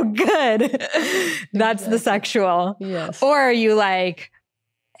 it's so good. That's the sexual. Yes. Or are you like,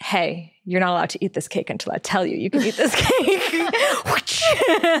 hey, you're not allowed to eat this cake until I tell you can eat this cake.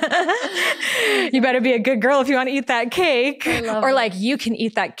 You better be a good girl if you want to eat that cake. Or like, you can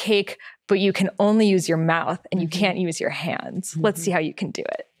eat that cake, but you can only use your mouth and you can't use your hands. Let's see how you can do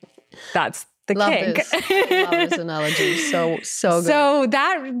it. That's the kink. I love this analogy. So good. So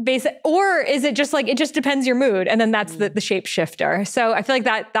that or is it just like, it just depends your mood. And then that's the shapeshifter. So I feel like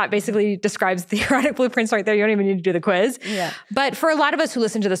that basically describes the erotic blueprints right there. You don't even need to do the quiz. Yeah. But for a lot of us who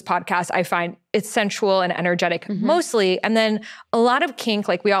listen to this podcast, I find it's sensual and energetic mostly. And then a lot of kink,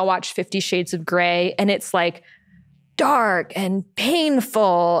 like we all watch 50 Shades of Grey and it's like dark and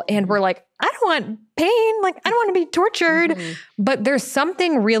painful. And we're like, I don't want pain. Like, I don't want to be tortured. But there's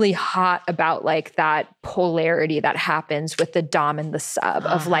something really hot about like that polarity that happens with the dom and the sub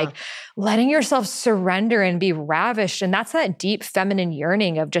of like letting yourself surrender and be ravished. And that's that deep feminine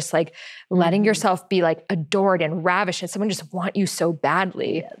yearning of just like letting yourself be like adored and ravished and someone just want you so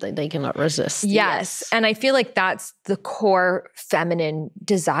badly. Yeah, they cannot resist. Yes. And I feel like that's the core feminine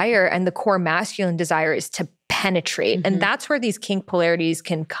desire, and the core masculine desire is to penetrate. And that's where these kink polarities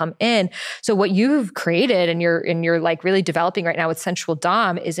can come in. So what you've created and you're like really developing right now with sensual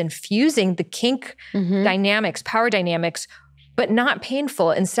dom is infusing the kink dynamics, power dynamics, but not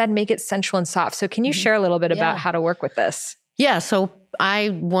painful. Instead, make it sensual and soft. So can you share a little bit about how to work with this? Yeah. So I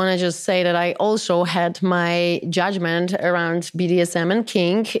want to just say that I also had my judgment around BDSM and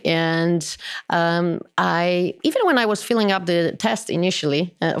kink. And even when I was filling up the test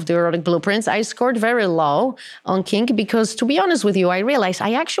initially of the erotic blueprints, I scored very low on kink because, to be honest with you, I realized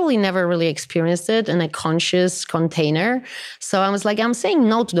I actually never really experienced it in a conscious container. So I was like, I'm saying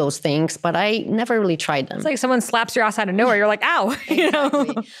no to those things, but I never really tried them. It's like someone slaps your ass out of nowhere. You're like, ow.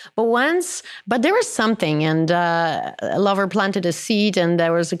 Exactly. But there was something, and a lover planted a seed seat, and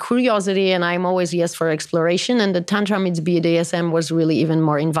there was a curiosity, and I'm always yes for exploration. And the Tantra meets BDSM was really even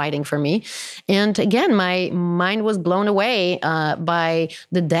more inviting for me. And again, my mind was blown away by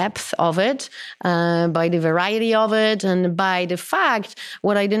the depth of it, by the variety of it, and by the fact,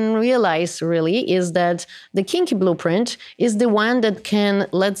 what I didn't realize really is that the kinky blueprint is the one that can,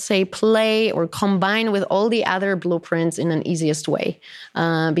 let's say, play or combine with all the other blueprints in an easiest way,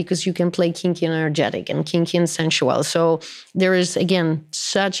 because you can play kinky and energetic and kinky and sensual. So there is, again,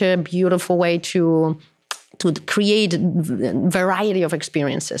 such a beautiful way to create variety of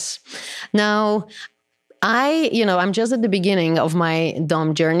experiences. Now, I'm just at the beginning of my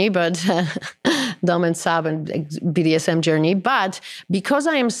Dom journey, but Dom and Sub and BDSM journey. But because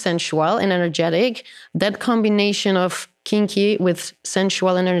I am sensual and energetic, that combination of kinky with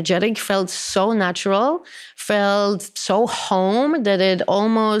sensual and energetic felt so natural, felt so home that it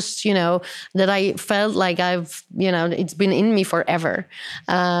almost, that I felt like it's been in me forever.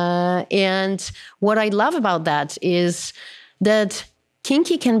 And what I love about that is that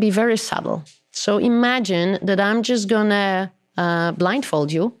kinky can be very subtle. So imagine that I'm just gonna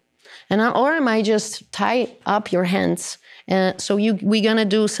blindfold you, or am I just tie up your hands? So we're gonna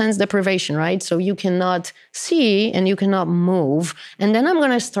do sense deprivation, right? So you cannot see and you cannot move. And then I'm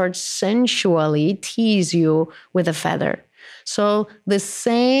gonna start sensually tease you with a feather. So the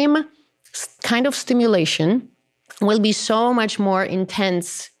same kind of stimulation will be so much more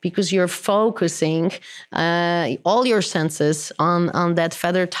intense because you're focusing all your senses on that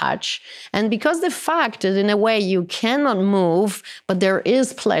feather touch. And because the fact that in a way you cannot move, but there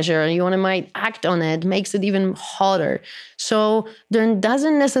is pleasure and you might act on it, makes it even hotter. So there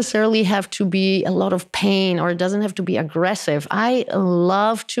doesn't necessarily have to be a lot of pain, or it doesn't have to be aggressive. I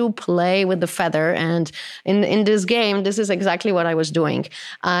love to play with the feather. And in this game, this is exactly what I was doing.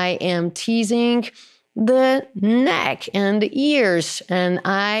 I am teasing the neck and the ears. And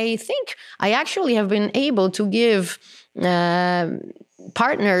I think I actually have been able to give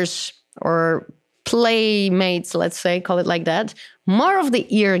partners or playmates, let's say, call it like that, more of the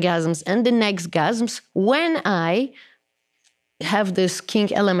eargasms and the nexgasms when I have this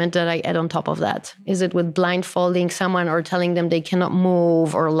kink element that I add on top of that. Is it with blindfolding someone or telling them they cannot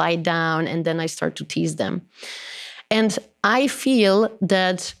move or lie down, and then I start to tease them. And I feel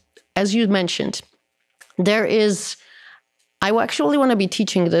that, as you mentioned, I actually want to be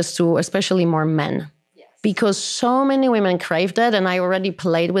teaching this to especially more men. Yes. Because so many women crave that, and I already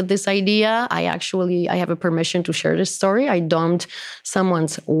played with this idea. I have a permission to share this story. I domed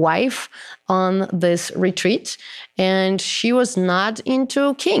someone's wife on this retreat, and she was not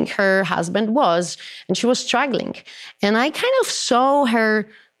into kink. Her husband was, and she was struggling. And I kind of saw her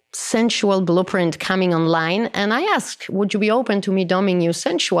sensual blueprint coming online. And I asked, would you be open to me doming you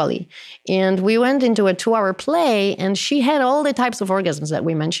sensually? And we went into a 2-hour play, and she had all the types of orgasms that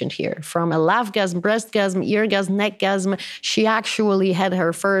we mentioned here, from a laughgasm, breastgasm, eargasm, neckgasm. She actually had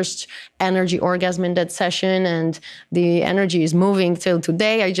her first energy orgasm in that session, and the energy is moving till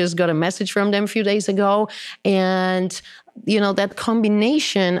today. I just got a message from them a few days ago. And that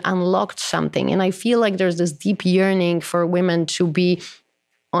combination unlocked something. And I feel like there's this deep yearning for women to be,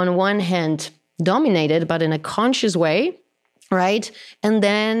 on one hand, dominated, but in a conscious way, right? And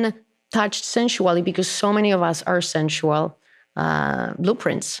then touched sensually, because so many of us are sensual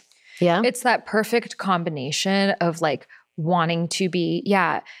blueprints. Yeah. It's that perfect combination of like wanting to be,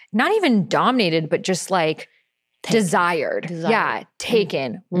 not even dominated, but just like desired. Yeah.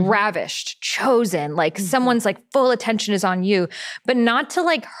 Taken, ravished, chosen, like someone's like full attention is on you, but not to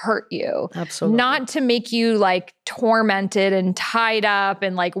like hurt you. Absolutely. Not to make you like tormented and tied up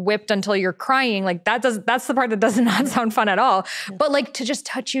and like whipped until you're crying. Like that's the part that does not sound fun at all. But like to just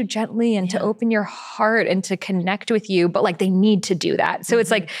touch you gently and to open your heart and to connect with you. But like they need to do that. So it's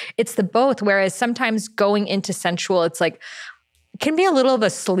like, it's the both. Whereas sometimes going into sensual, it's like, can be a little of a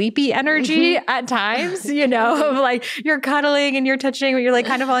sleepy energy at times, of like you're cuddling and you're touching, but you're like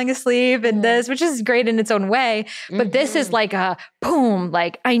kind of falling asleep and this, which is great in its own way. But this is like a boom,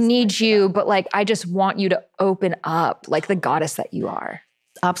 like I need you, but like I just want you to open up like the goddess that you are.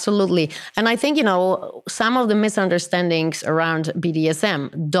 Absolutely. And I think, some of the misunderstandings around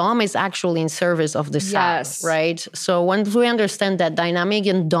BDSM, Dom is actually in service of the sub, right? So once we understand that dynamic,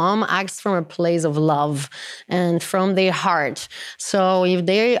 and Dom acts from a place of love and from their heart. So if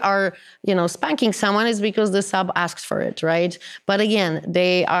they are, spanking someone, it's because the sub asks for it, right? But again,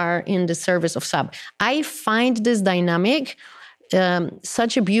 they are in the service of sub. I find this dynamic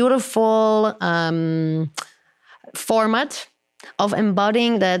such a beautiful format of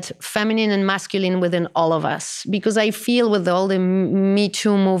embodying that feminine and masculine within all of us. Because I feel with all the Me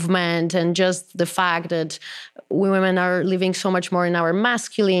Too movement and just the fact that women are living so much more in our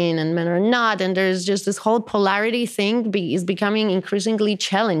masculine and men are not, and there's just this whole polarity thing is becoming increasingly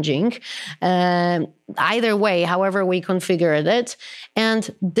challenging. Either way, however we configured it. And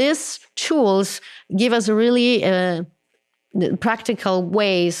these tools give us really practical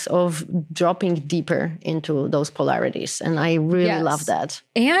ways of dropping deeper into those polarities. And I really love that.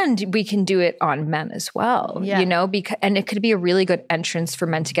 And we can do it on men as well, you know, and it could be a really good entrance for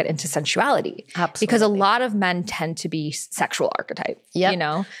men to get into sensuality. Absolutely. Because a lot of men tend to be sexual archetype, you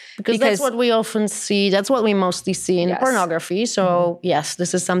know? Because that's what we often see. That's what we mostly see in pornography. So yes,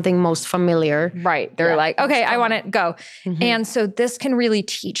 this is something most familiar. Right. They're like, okay, I want to go. And so this can really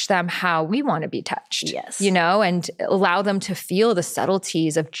teach them how we want to be touched, you know, and allow them to feel the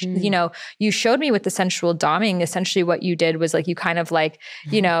subtleties of, you know, you showed me with the sensual doming, essentially what you did was like, you kind of like,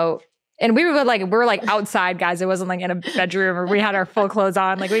 you know, and we were like outside guys. It wasn't like in a bedroom or we had our full clothes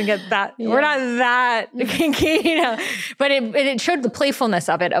on. Like we can get that. Yeah. We're not that kinky, you know, but it showed the playfulness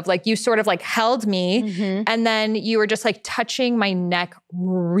of it, of like, you sort of like held me and then you were just like touching my neck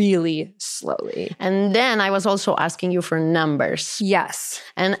really slowly. And then I was also asking you for numbers. Yes.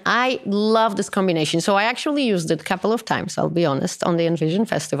 And I love this combination. So I actually used it a couple of times, I'll be honest, on the Envision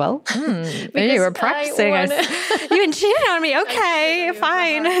Festival. You were practicing. You cheated on me. Okay,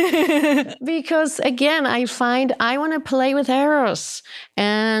 fine. Because again, I find I want to play with Eros.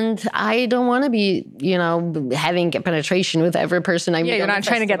 And I don't want to be, you know, having a penetration with every person I meet. Yeah, you're not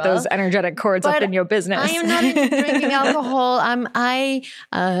trying to get those energetic cords up in your business. I am not into drinking alcohol.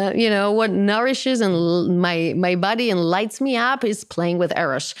 You know, what nourishes and my body and lights me up is playing with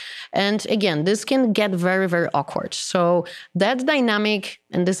Eros. And again, this can get very, very awkward. So that dynamic,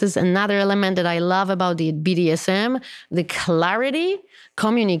 and this is another element that I love about the BDSM, the clarity,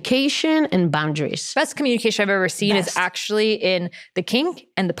 communication, and boundaries. Best communication I've ever seen is actually in the kink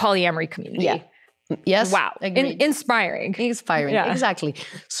and the polyamory community. Yeah. Yes. Wow. Inspiring. Yeah. Exactly.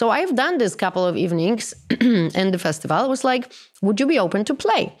 So I've done this couple of evenings and the festival was like, would you be open to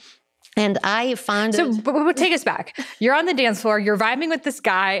play? And I found but take us back. You're on the dance floor, you're vibing with this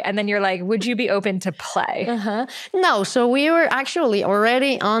guy, and then you're like, would you be open to play? No, so we were actually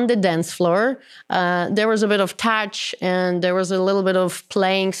already on the dance floor. There was a bit of touch and there was a little bit of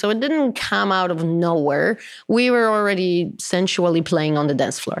playing, so it didn't come out of nowhere. We were already sensually playing on the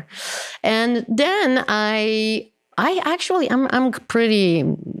dance floor. And then I'm pretty,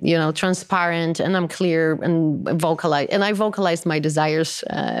 you know, transparent and I'm clear and I vocalized my desires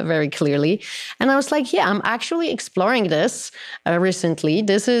very clearly. And I was like, yeah, I'm actually exploring this recently.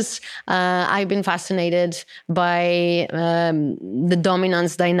 This is, I've been fascinated by the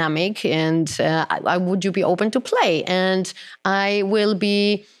dominance dynamic and would you be open to play? And I will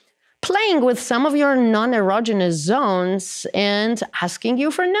be playing with some of your non-erogenous zones and asking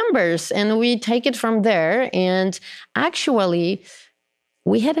you for numbers. And we take it from there. And actually,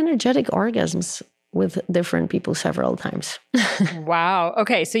 we had energetic orgasms with different people several times. Wow.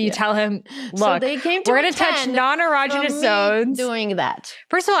 Okay. So you tell him, look, so they came to we're going to touch non-erogenous zones. Doing that.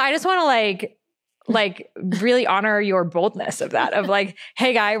 First of all, I just want to like really honor your boldness of that, of like,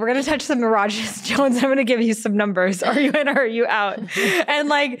 hey guy, we're going to touch some erogenous zones. I'm going to give you some numbers. Are you in or are you out? And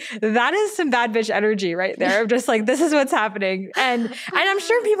like, that is some bad bitch energy right there of just like, this is what's happening. And I'm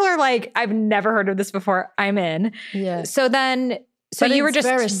sure people are like, I've never heard of this before. I'm in. Yeah. So you were just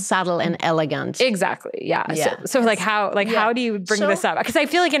very subtle and elegant. Exactly. Yeah. So like how do you bring this up? Because I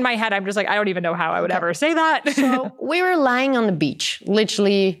feel like in my head, I'm just like, I don't even know how I would ever say that. So we were lying on the beach,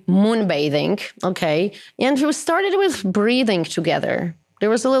 literally moonbathing. Okay. And we started with breathing together. There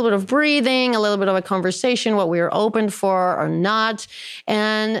was a little bit of breathing, a little bit of a conversation, what we were open for or not.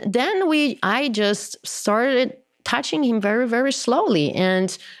 And then I just started touching him very, very slowly.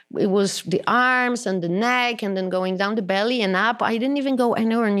 And it was the arms and the neck and then going down the belly and up. I didn't even go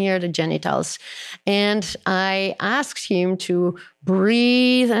anywhere near the genitals. And I asked him to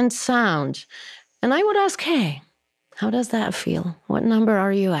breathe and sound. And I would ask, hey, how does that feel? What number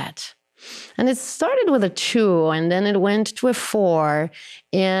are you at? And it started with a 2 and then it went to a 4.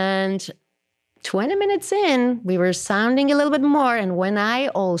 And 20 minutes in, we were sounding a little bit more. And when I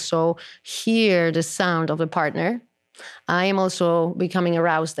also hear the sound of the partner, I am also becoming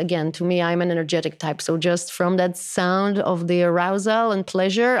aroused. Again, to me, I'm an energetic type. So just from that sound of the arousal and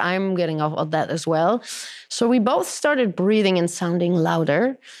pleasure, I'm getting off of that as well. So we both started breathing and sounding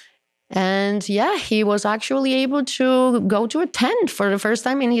louder. And yeah, he was actually able to go to a tent for the first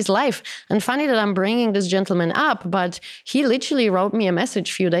time in his life. And funny that I'm bringing this gentleman up, but he literally wrote me a message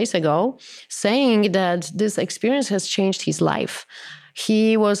a few days ago saying that this experience has changed his life.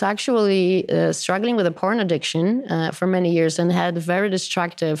 He was actually struggling with a porn addiction for many years and had very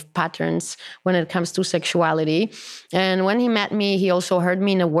destructive patterns when it comes to sexuality. And when he met me, he also heard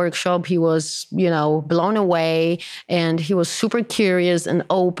me in a workshop. He was, blown away, and he was super curious and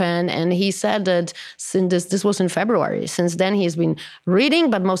open. And he said that since this was in February, since then he's been reading,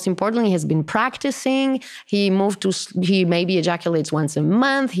 but most importantly, he has been practicing. He maybe ejaculates once a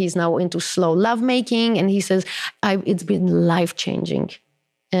month. He's now into slow lovemaking. And he says, it's been life-changing.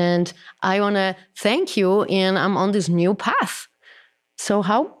 And I want to thank you, and I'm on this new path. So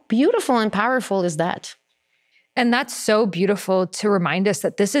how beautiful and powerful is that? And that's so beautiful to remind us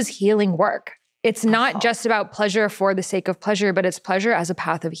that this is healing work. It's not just about pleasure for the sake of pleasure, but it's pleasure as a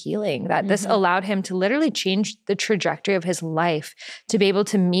path of healing, that this allowed him to literally change the trajectory of his life, to be able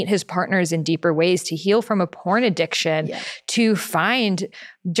to meet his partners in deeper ways, to heal from a porn addiction, to find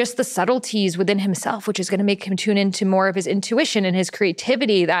just the subtleties within himself, which is going to make him tune into more of his intuition and his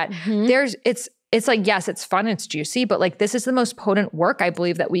creativity, that it's like, yes, it's fun, it's juicy, but like this is the most potent work I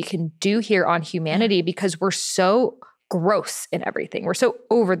believe that we can do here on humanity, because we're so gross in everything. We're so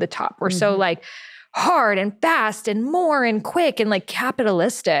over the top. We're so like hard and fast and more and quick and like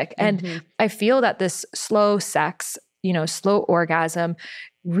capitalistic. And I feel that this slow sex, slow orgasm,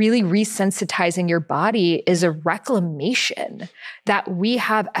 really resensitizing your body is a reclamation that we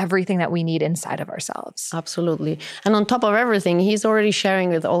have everything that we need inside of ourselves. Absolutely. And on top of everything, he's already sharing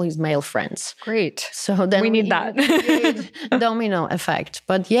with all his male friends. Great. So then we need that. Domino effect.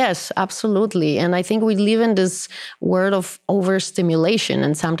 But yes, absolutely. And I think we live in this world of overstimulation.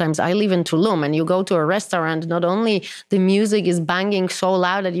 And sometimes I live in Tulum, and you go to a restaurant, not only the music is banging so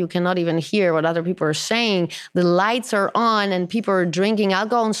loud that you cannot even hear what other people are saying, the lights are on and people are drinking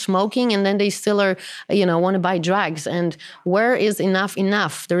alcohol and smoking, and then they still are, want to buy drugs. And where is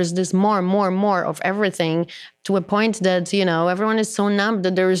enough? There is this more of everything, to a point that, everyone is so numb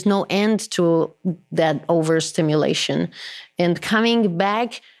that there is no end to that overstimulation. And coming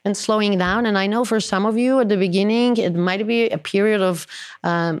back and slowing down. And I know for some of you at the beginning, it might be a period of,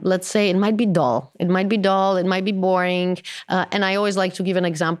 let's say, it might be dull. It might be boring. And I always like to give an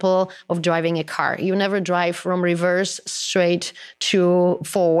example of driving a car. You never drive from reverse straight to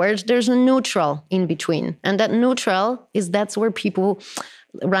forward. There's a neutral in between. And that neutral that's where people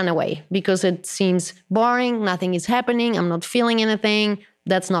run away, because it seems boring, nothing is happening, I'm not feeling anything.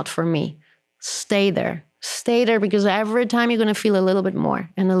 That's not for me. Stay there, because every time you're going to feel a little bit more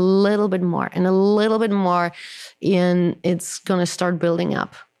and a little bit more and a little bit more, and it's going to start building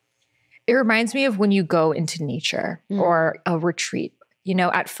up. It reminds me of when you go into nature or a retreat.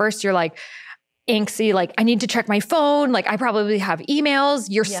 At first you're like angsty, like I need to check my phone, like I probably have emails.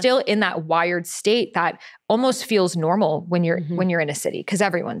 You're still in that wired state that almost feels normal when you're in a city, because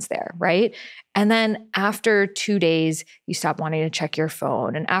everyone's there, right? And then after 2 days, you stop wanting to check your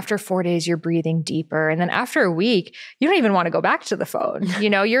phone. And after 4 days, you're breathing deeper. And then after a week, you don't even want to go back to the phone.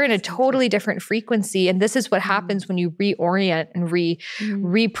 You're in a totally different frequency. And this is what happens when you reorient and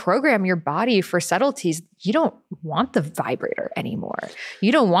reprogram your body for subtleties. You don't want the vibrator anymore.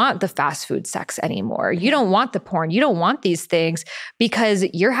 You don't want the fast food sex anymore. You don't want the porn. You don't want these things, because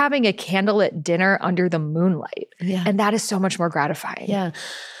you're having a candlelit dinner under the moonlight. Yeah. And that is so much more gratifying. Yeah.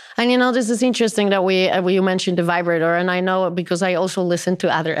 And this is interesting that you mentioned the vibrator. And I know, because I also listen to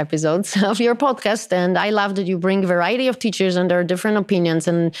other episodes of your podcast, and I love that you bring a variety of teachers, and there are different opinions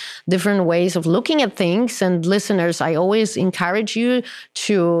and different ways of looking at things. And listeners, I always encourage you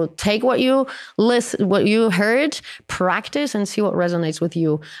to take what you heard, practice, and see what resonates with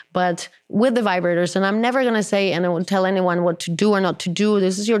you. But with the vibrators, and I'm never going to say and I won't tell anyone what to do or not to do.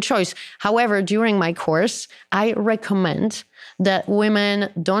 This is your choice. However, during my course, I recommend that women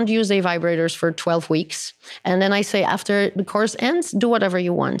don't use their vibrators for 12 weeks. And then I say, after the course ends, do whatever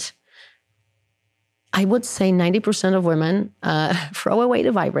you want. I would say 90% of women throw away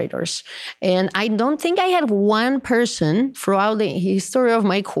the vibrators. And I don't think I had one person throughout the history of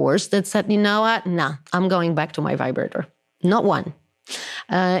my course that said, you know what, nah, I'm going back to my vibrator. Not one.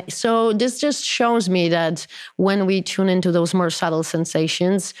 So this just shows me that when we tune into those more subtle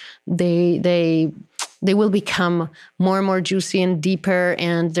sensations, they will become more and more juicy and deeper,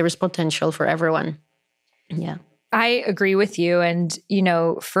 and there is potential for everyone. Yeah. I agree with you. And,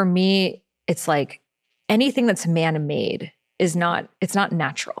 for me, it's like anything that's man-made it's not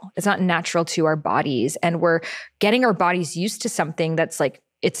natural. It's not natural to our bodies. And we're getting our bodies used to something that's like,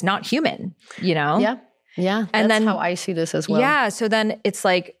 it's not human, Yeah. Yeah. And that's how I see this as well. Yeah. So then it's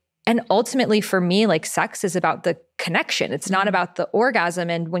like, And ultimately for me, like sex is about the connection. It's not about the orgasm.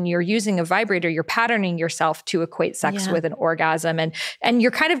 And when you're using a vibrator, you're patterning yourself to equate sex with an orgasm. And you're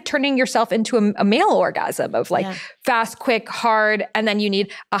kind of turning yourself into a male orgasm of like fast, quick, hard. And then you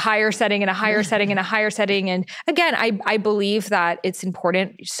need a higher setting and a higher setting and a higher setting. And again, I believe that it's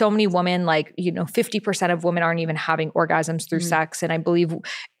important. So many women, like, 50% of women aren't even having orgasms through sex. And I believe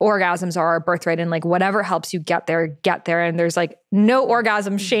orgasms are our birthright, and like whatever helps you get there, get there. And there's like no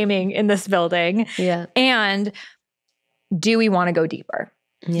orgasm shaming in this building. Yeah. And do we want to go deeper?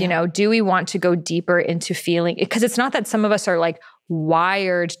 Do we want to go deeper into feeling? Because it's not that some of us are like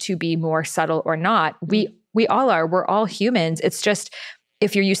wired to be more subtle or not. We all are. We're all humans. It's just,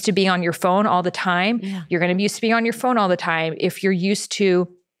 if you're used to being on your phone all the time, you're going to be used to being on your phone all the time. If you're used to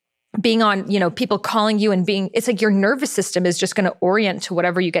being on, people calling you and it's like your nervous system is just going to orient to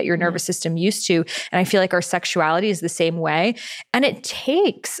whatever you get your nervous system used to. And I feel like our sexuality is the same way. And it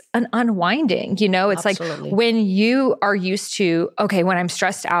takes an unwinding, it's Absolutely. like when you are used to, okay, when I'm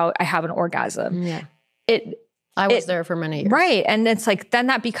stressed out, I have an orgasm. Yeah. I was there for many years. Right. And it's like, then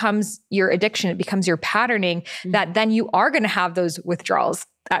that becomes your addiction. It becomes your patterning that then you are going to have those withdrawals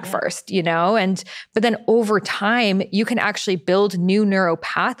at first, but then over time, you can actually build new neural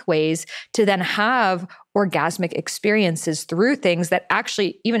pathways to then have orgasmic experiences through things that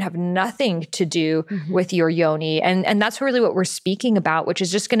actually even have nothing to do with your yoni. And that's really what we're speaking about, which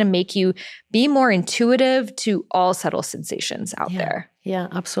is just going to make you be more intuitive to all subtle sensations out there. Yeah,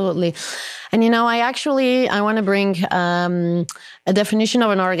 absolutely. And, I want to bring a definition of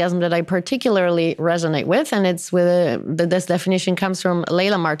an orgasm that I particularly resonate with. And it's this definition comes from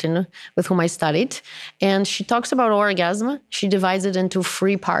Layla Martin, with whom I studied. And she talks about orgasm. She divides it into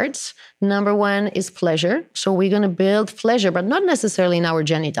 3 parts. Number 1 is pleasure. So we're going to build pleasure, but not necessarily in our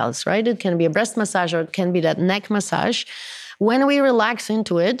genitals, right? It can be a breast massage or it can be that neck massage. When we relax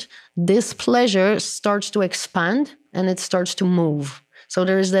into it, this pleasure starts to expand and it starts to move. So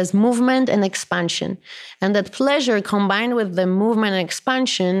there is this movement and expansion. And that pleasure combined with the movement and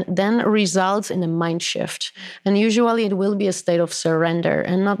expansion then results in a mind shift. And usually it will be a state of surrender,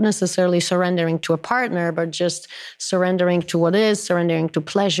 and not necessarily surrendering to a partner, but just surrendering to what is, surrendering to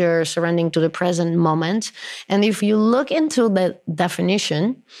pleasure, surrendering to the present moment. And if you look into the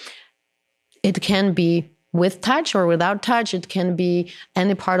definition, it can be with touch or without touch. It can be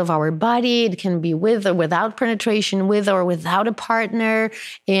any part of our body. It can be with or without penetration, with or without a partner.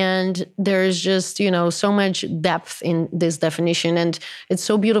 And there's just, so much depth in this definition. And it's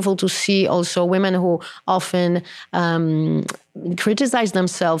so beautiful to see also women who often criticize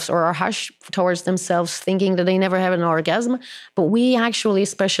themselves or are harsh towards themselves, thinking that they never have an orgasm. But we actually,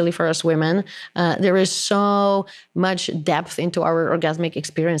 especially for us women, there is so much depth into our orgasmic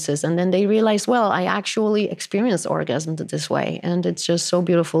experiences. And then they realize, well, I actually experience orgasm this way. And it's just so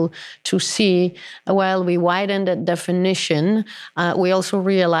beautiful to see. While we widen that definition, we also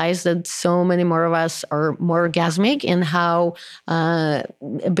realize that so many more of us are more orgasmic, and how a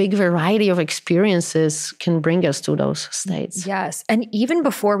big variety of experiences can bring us to those states. Yes. And even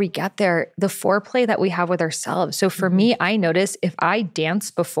before we get there, the foreplay that we have with ourselves. So for me, I notice if I dance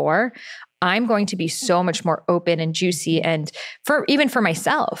before, I'm going to be so much more open and juicy. And even for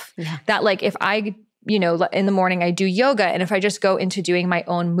myself, that like if I, in the morning I do yoga, and if I just go into doing my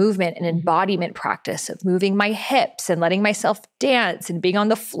own movement and embodiment practice of moving my hips and letting myself dance and being on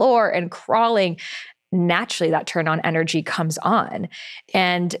the floor and crawling, naturally that turn on energy comes on.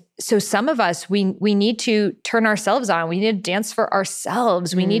 And so some of us, we need to turn ourselves on. We need to dance for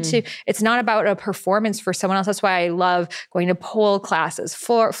ourselves. We need to, it's not about a performance for someone else. That's why I love going to pole classes,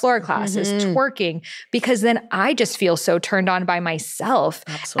 floor classes, twerking, because then I just feel so turned on by myself.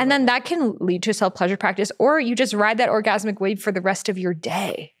 Absolutely. And then that can lead to self-pleasure practice, or you just ride that orgasmic wave for the rest of your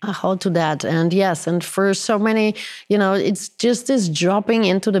day. I hold to that. And yes, and for so many, it's just this dropping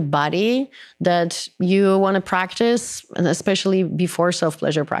into the body that you want to practice, and especially before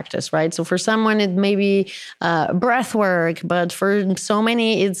self-pleasure practice, right? So for someone, it may be breath work, but for so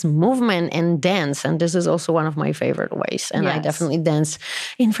many, it's movement and dance. And this is also one of my favorite ways. And I definitely dance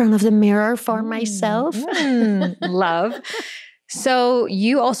in front of the mirror for myself. Love. So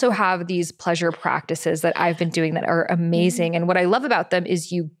you also have these pleasure practices that I've been doing that are amazing. And what I love about them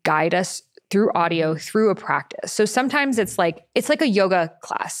is you guide us through audio, through a practice. So sometimes it's like a yoga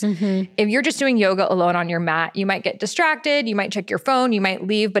class. If you're just doing yoga alone on your mat, you might get distracted, you might check your phone, you might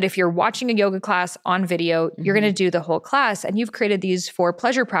leave. But if you're watching a yoga class on video, you're going to do the whole class. And you've created these 4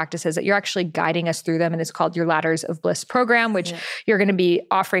 pleasure practices that you're actually guiding us through them. And it's called your Ladders of Bliss program, which you're going to be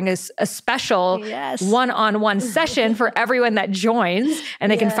offering us a special one-on-one session for everyone that joins.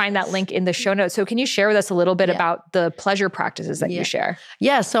 And they can find that link in the show notes. So can you share with us a little bit about the pleasure practices that you share?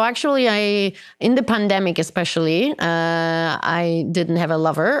 Yeah. So actually, in the pandemic especially, I didn't have a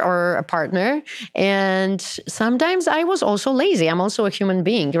lover or a partner. And sometimes I was also lazy. I'm also a human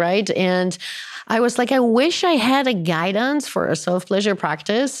being, right? And I was like, I wish I had a guidance for a self-pleasure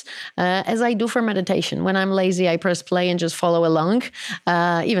practice, as I do for meditation. When I'm lazy, I press play and just follow along,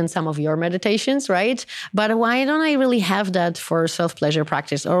 even some of your meditations, right? But why don't I really have that for self-pleasure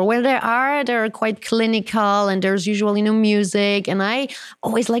practice? Or where they're quite clinical and there's usually no music. And I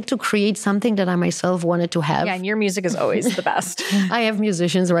always like to create something that I myself wanted to have. Yeah, and your music is always the best. I have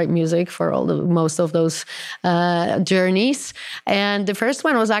musicians write music for most of those journeys. And the first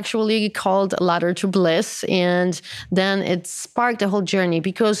one was actually called Ladder to Bliss. And then it sparked a whole journey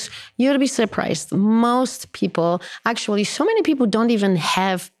because you'd be surprised. Most people, actually, so many people don't even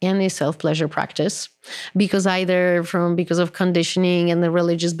have any self-pleasure practice because because of conditioning and the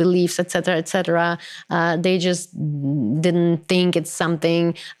religious beliefs, et cetera, they just didn't think it's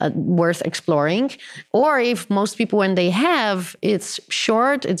something worth exploring. Or if most people, when they have, it's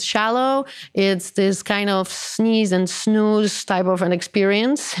short, it's shallow, it's this kind of sneeze and snooze type of an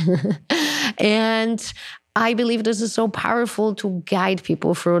experience. And I believe this is so powerful to guide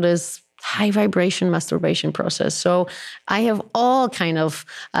people through this high vibration masturbation process. So I have all kind of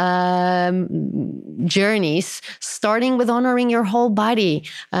journeys, starting with honoring your whole body.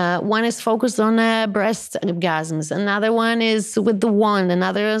 One is focused on breast orgasms. Another one is with the wand.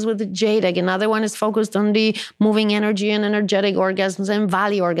 Another is with the jade egg. Another one is focused on the moving energy and energetic orgasms and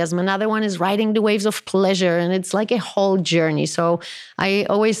valley orgasm. Another one is riding the waves of pleasure. And it's like a whole journey. So I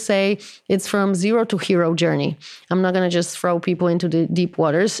always say it's from 0 to hero journey. I'm not going to just throw people into the deep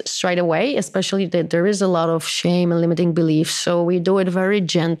waters straight away. Especially that there is a lot of shame and limiting beliefs. So we do it very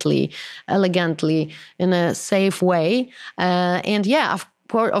gently, elegantly, in a safe way. In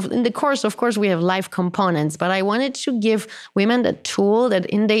the course, of course, we have life components, but I wanted to give women the tool that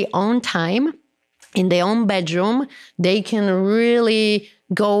in their own time, in their own bedroom, they can really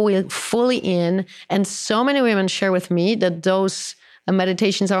go fully in. And so many women share with me that those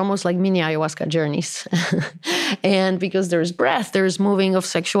meditations are almost like mini ayahuasca journeys. And because there's breath, there's moving of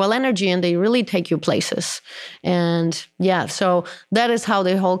sexual energy, and they really take you places. And so that is how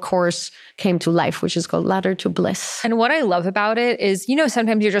the whole course came to life, which is called Ladder to Bliss. And what I love about it is,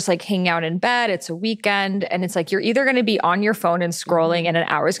 sometimes you're just like hanging out in bed, it's a weekend, and it's like you're either going to be on your phone and scrolling and an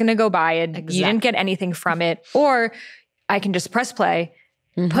hour is going to go by and you didn't get anything from it, or I can just press play,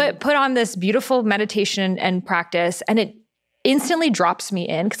 put on this beautiful meditation and practice, and it instantly drops me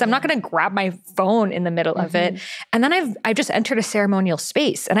in because I'm not going to grab my phone in the middle of it. And then I've just entered a ceremonial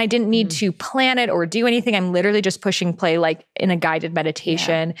space and I didn't need to plan it or do anything. I'm literally just pushing play like in a guided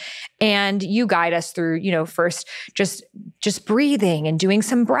meditation. And you guide us through, first just breathing and doing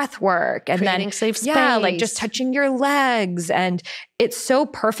some breath work. And creating then safe space. like just touching your legs. And it's so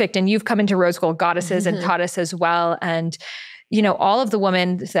perfect. And you've come into Rose Gold Goddesses and taught us as well. And all of the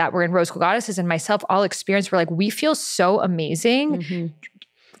women that were in Rose Gold Goddesses and myself all experienced were like, we feel so amazing.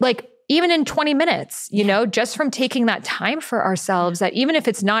 Like even in 20 minutes, just from taking that time for ourselves, that even if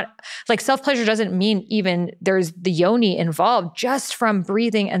it's not like self-pleasure doesn't mean even there's the yoni involved, just from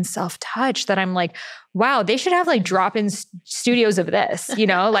breathing and self-touch, that I'm like, wow, they should have like drop-in studios of this,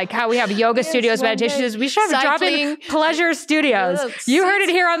 like how we have yoga studios, meditation studios. We should have drop-in pleasure studios. You heard it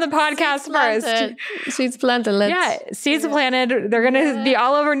here on the podcast first. Seeds planted. Seeds planted. They're going to be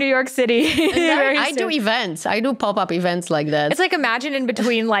all over New York City. I do events. I do pop-up events like that. It's like, imagine in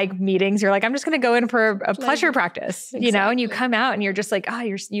between like meetings, you're like, I'm just going to go in for a pleasure practice, and you come out and you're just like,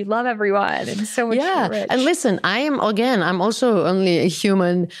 you love everyone. And so much rich. And listen, I'm also only a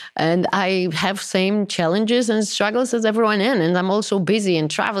human, and I have same challenges and struggles as everyone in. And I'm also busy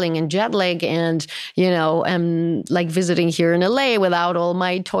and traveling and jet lag and, like visiting here in LA without all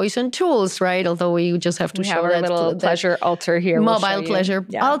my toys and tools, right? Although we just have to show our little pleasure altar here. Mobile pleasure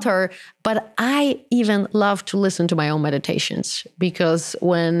altar. But I even love to listen to my own meditations, because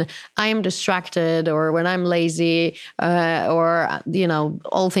when I am distracted or when I'm lazy or,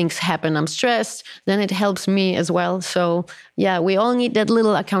 all things happen, I'm stressed, then it helps me as well. So yeah, we all need that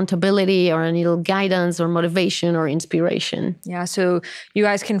little accountability or a little guidance or motivation or inspiration. Yeah. So you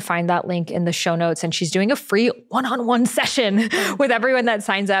guys can find that link in the show notes, and she's doing a free one-on-one session with everyone that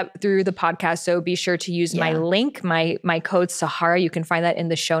signs up through the podcast. So be sure to use my link, my code Sahara. You can find that in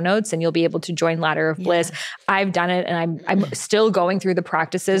the show notes, and you'll be able to join Ladder of Bliss. I've done it, and I'm still going through the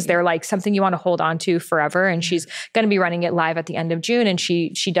practices. They're like something you want to hold on to forever. And she's going to be running it live at the end of June, and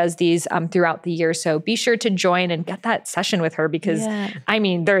she does these throughout the year. So be sure to join and get that session with her, because I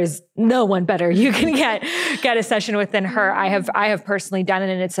mean, there is no one better you can get a session with than her. I have personally done it,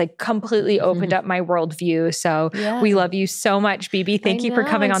 and it's like completely opened up my worldview. So we love you so much, Bibi. Thank you for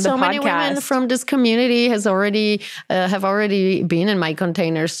coming on the podcast. So many women from this community have already been in my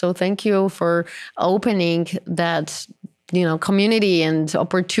containers. So thank you for opening that community and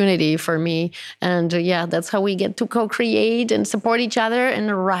opportunity for me. And that's how we get to co-create and support each other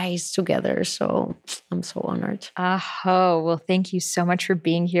and rise together. So I'm so honored. Well, thank you so much for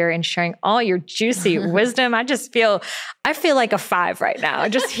being here and sharing all your juicy wisdom. I feel like a 5 right now,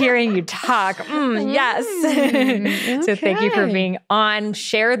 just hearing you talk. Yes. Okay. So thank you for being on.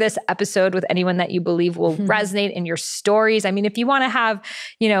 Share this episode with anyone that you believe will resonate in your stories. I mean, if you want to have,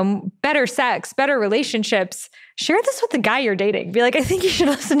 better sex, better relationships, share this with the guy you're dating. Be like, I think you should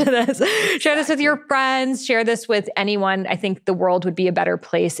listen to this. Share this with your friends. Share this with anyone. I think the world would be a better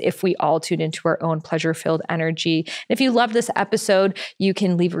place if we all tune into our own pleasure-filled energy. If you love this episode, you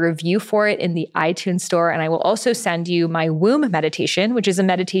can leave a review for it in the iTunes store. And I will also send you my womb meditation, which is a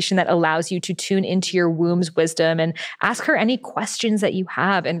meditation that allows you to tune into your womb's wisdom and ask her any questions that you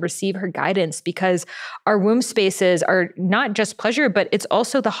have and receive her guidance, because our womb spaces are not just pleasure, but it's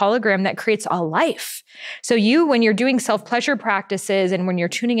also the hologram that creates all life. So when you're doing self-pleasure practices and when you're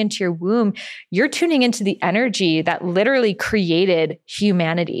tuning into your womb, you're tuning into the energy that literally created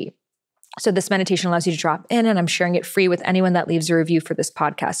humanity. So this meditation allows you to drop in, and I'm sharing it free with anyone that leaves a review for this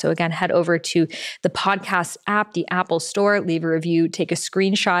podcast. So again, head over to the podcast app, the Apple Store, leave a review, take a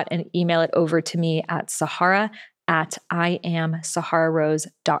screenshot, and email it over to me at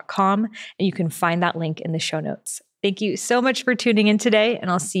sahara@iamsahararose.com. And you can find that link in the show notes. Thank you so much for tuning in today,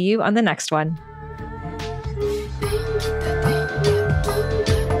 and I'll see you on the next one.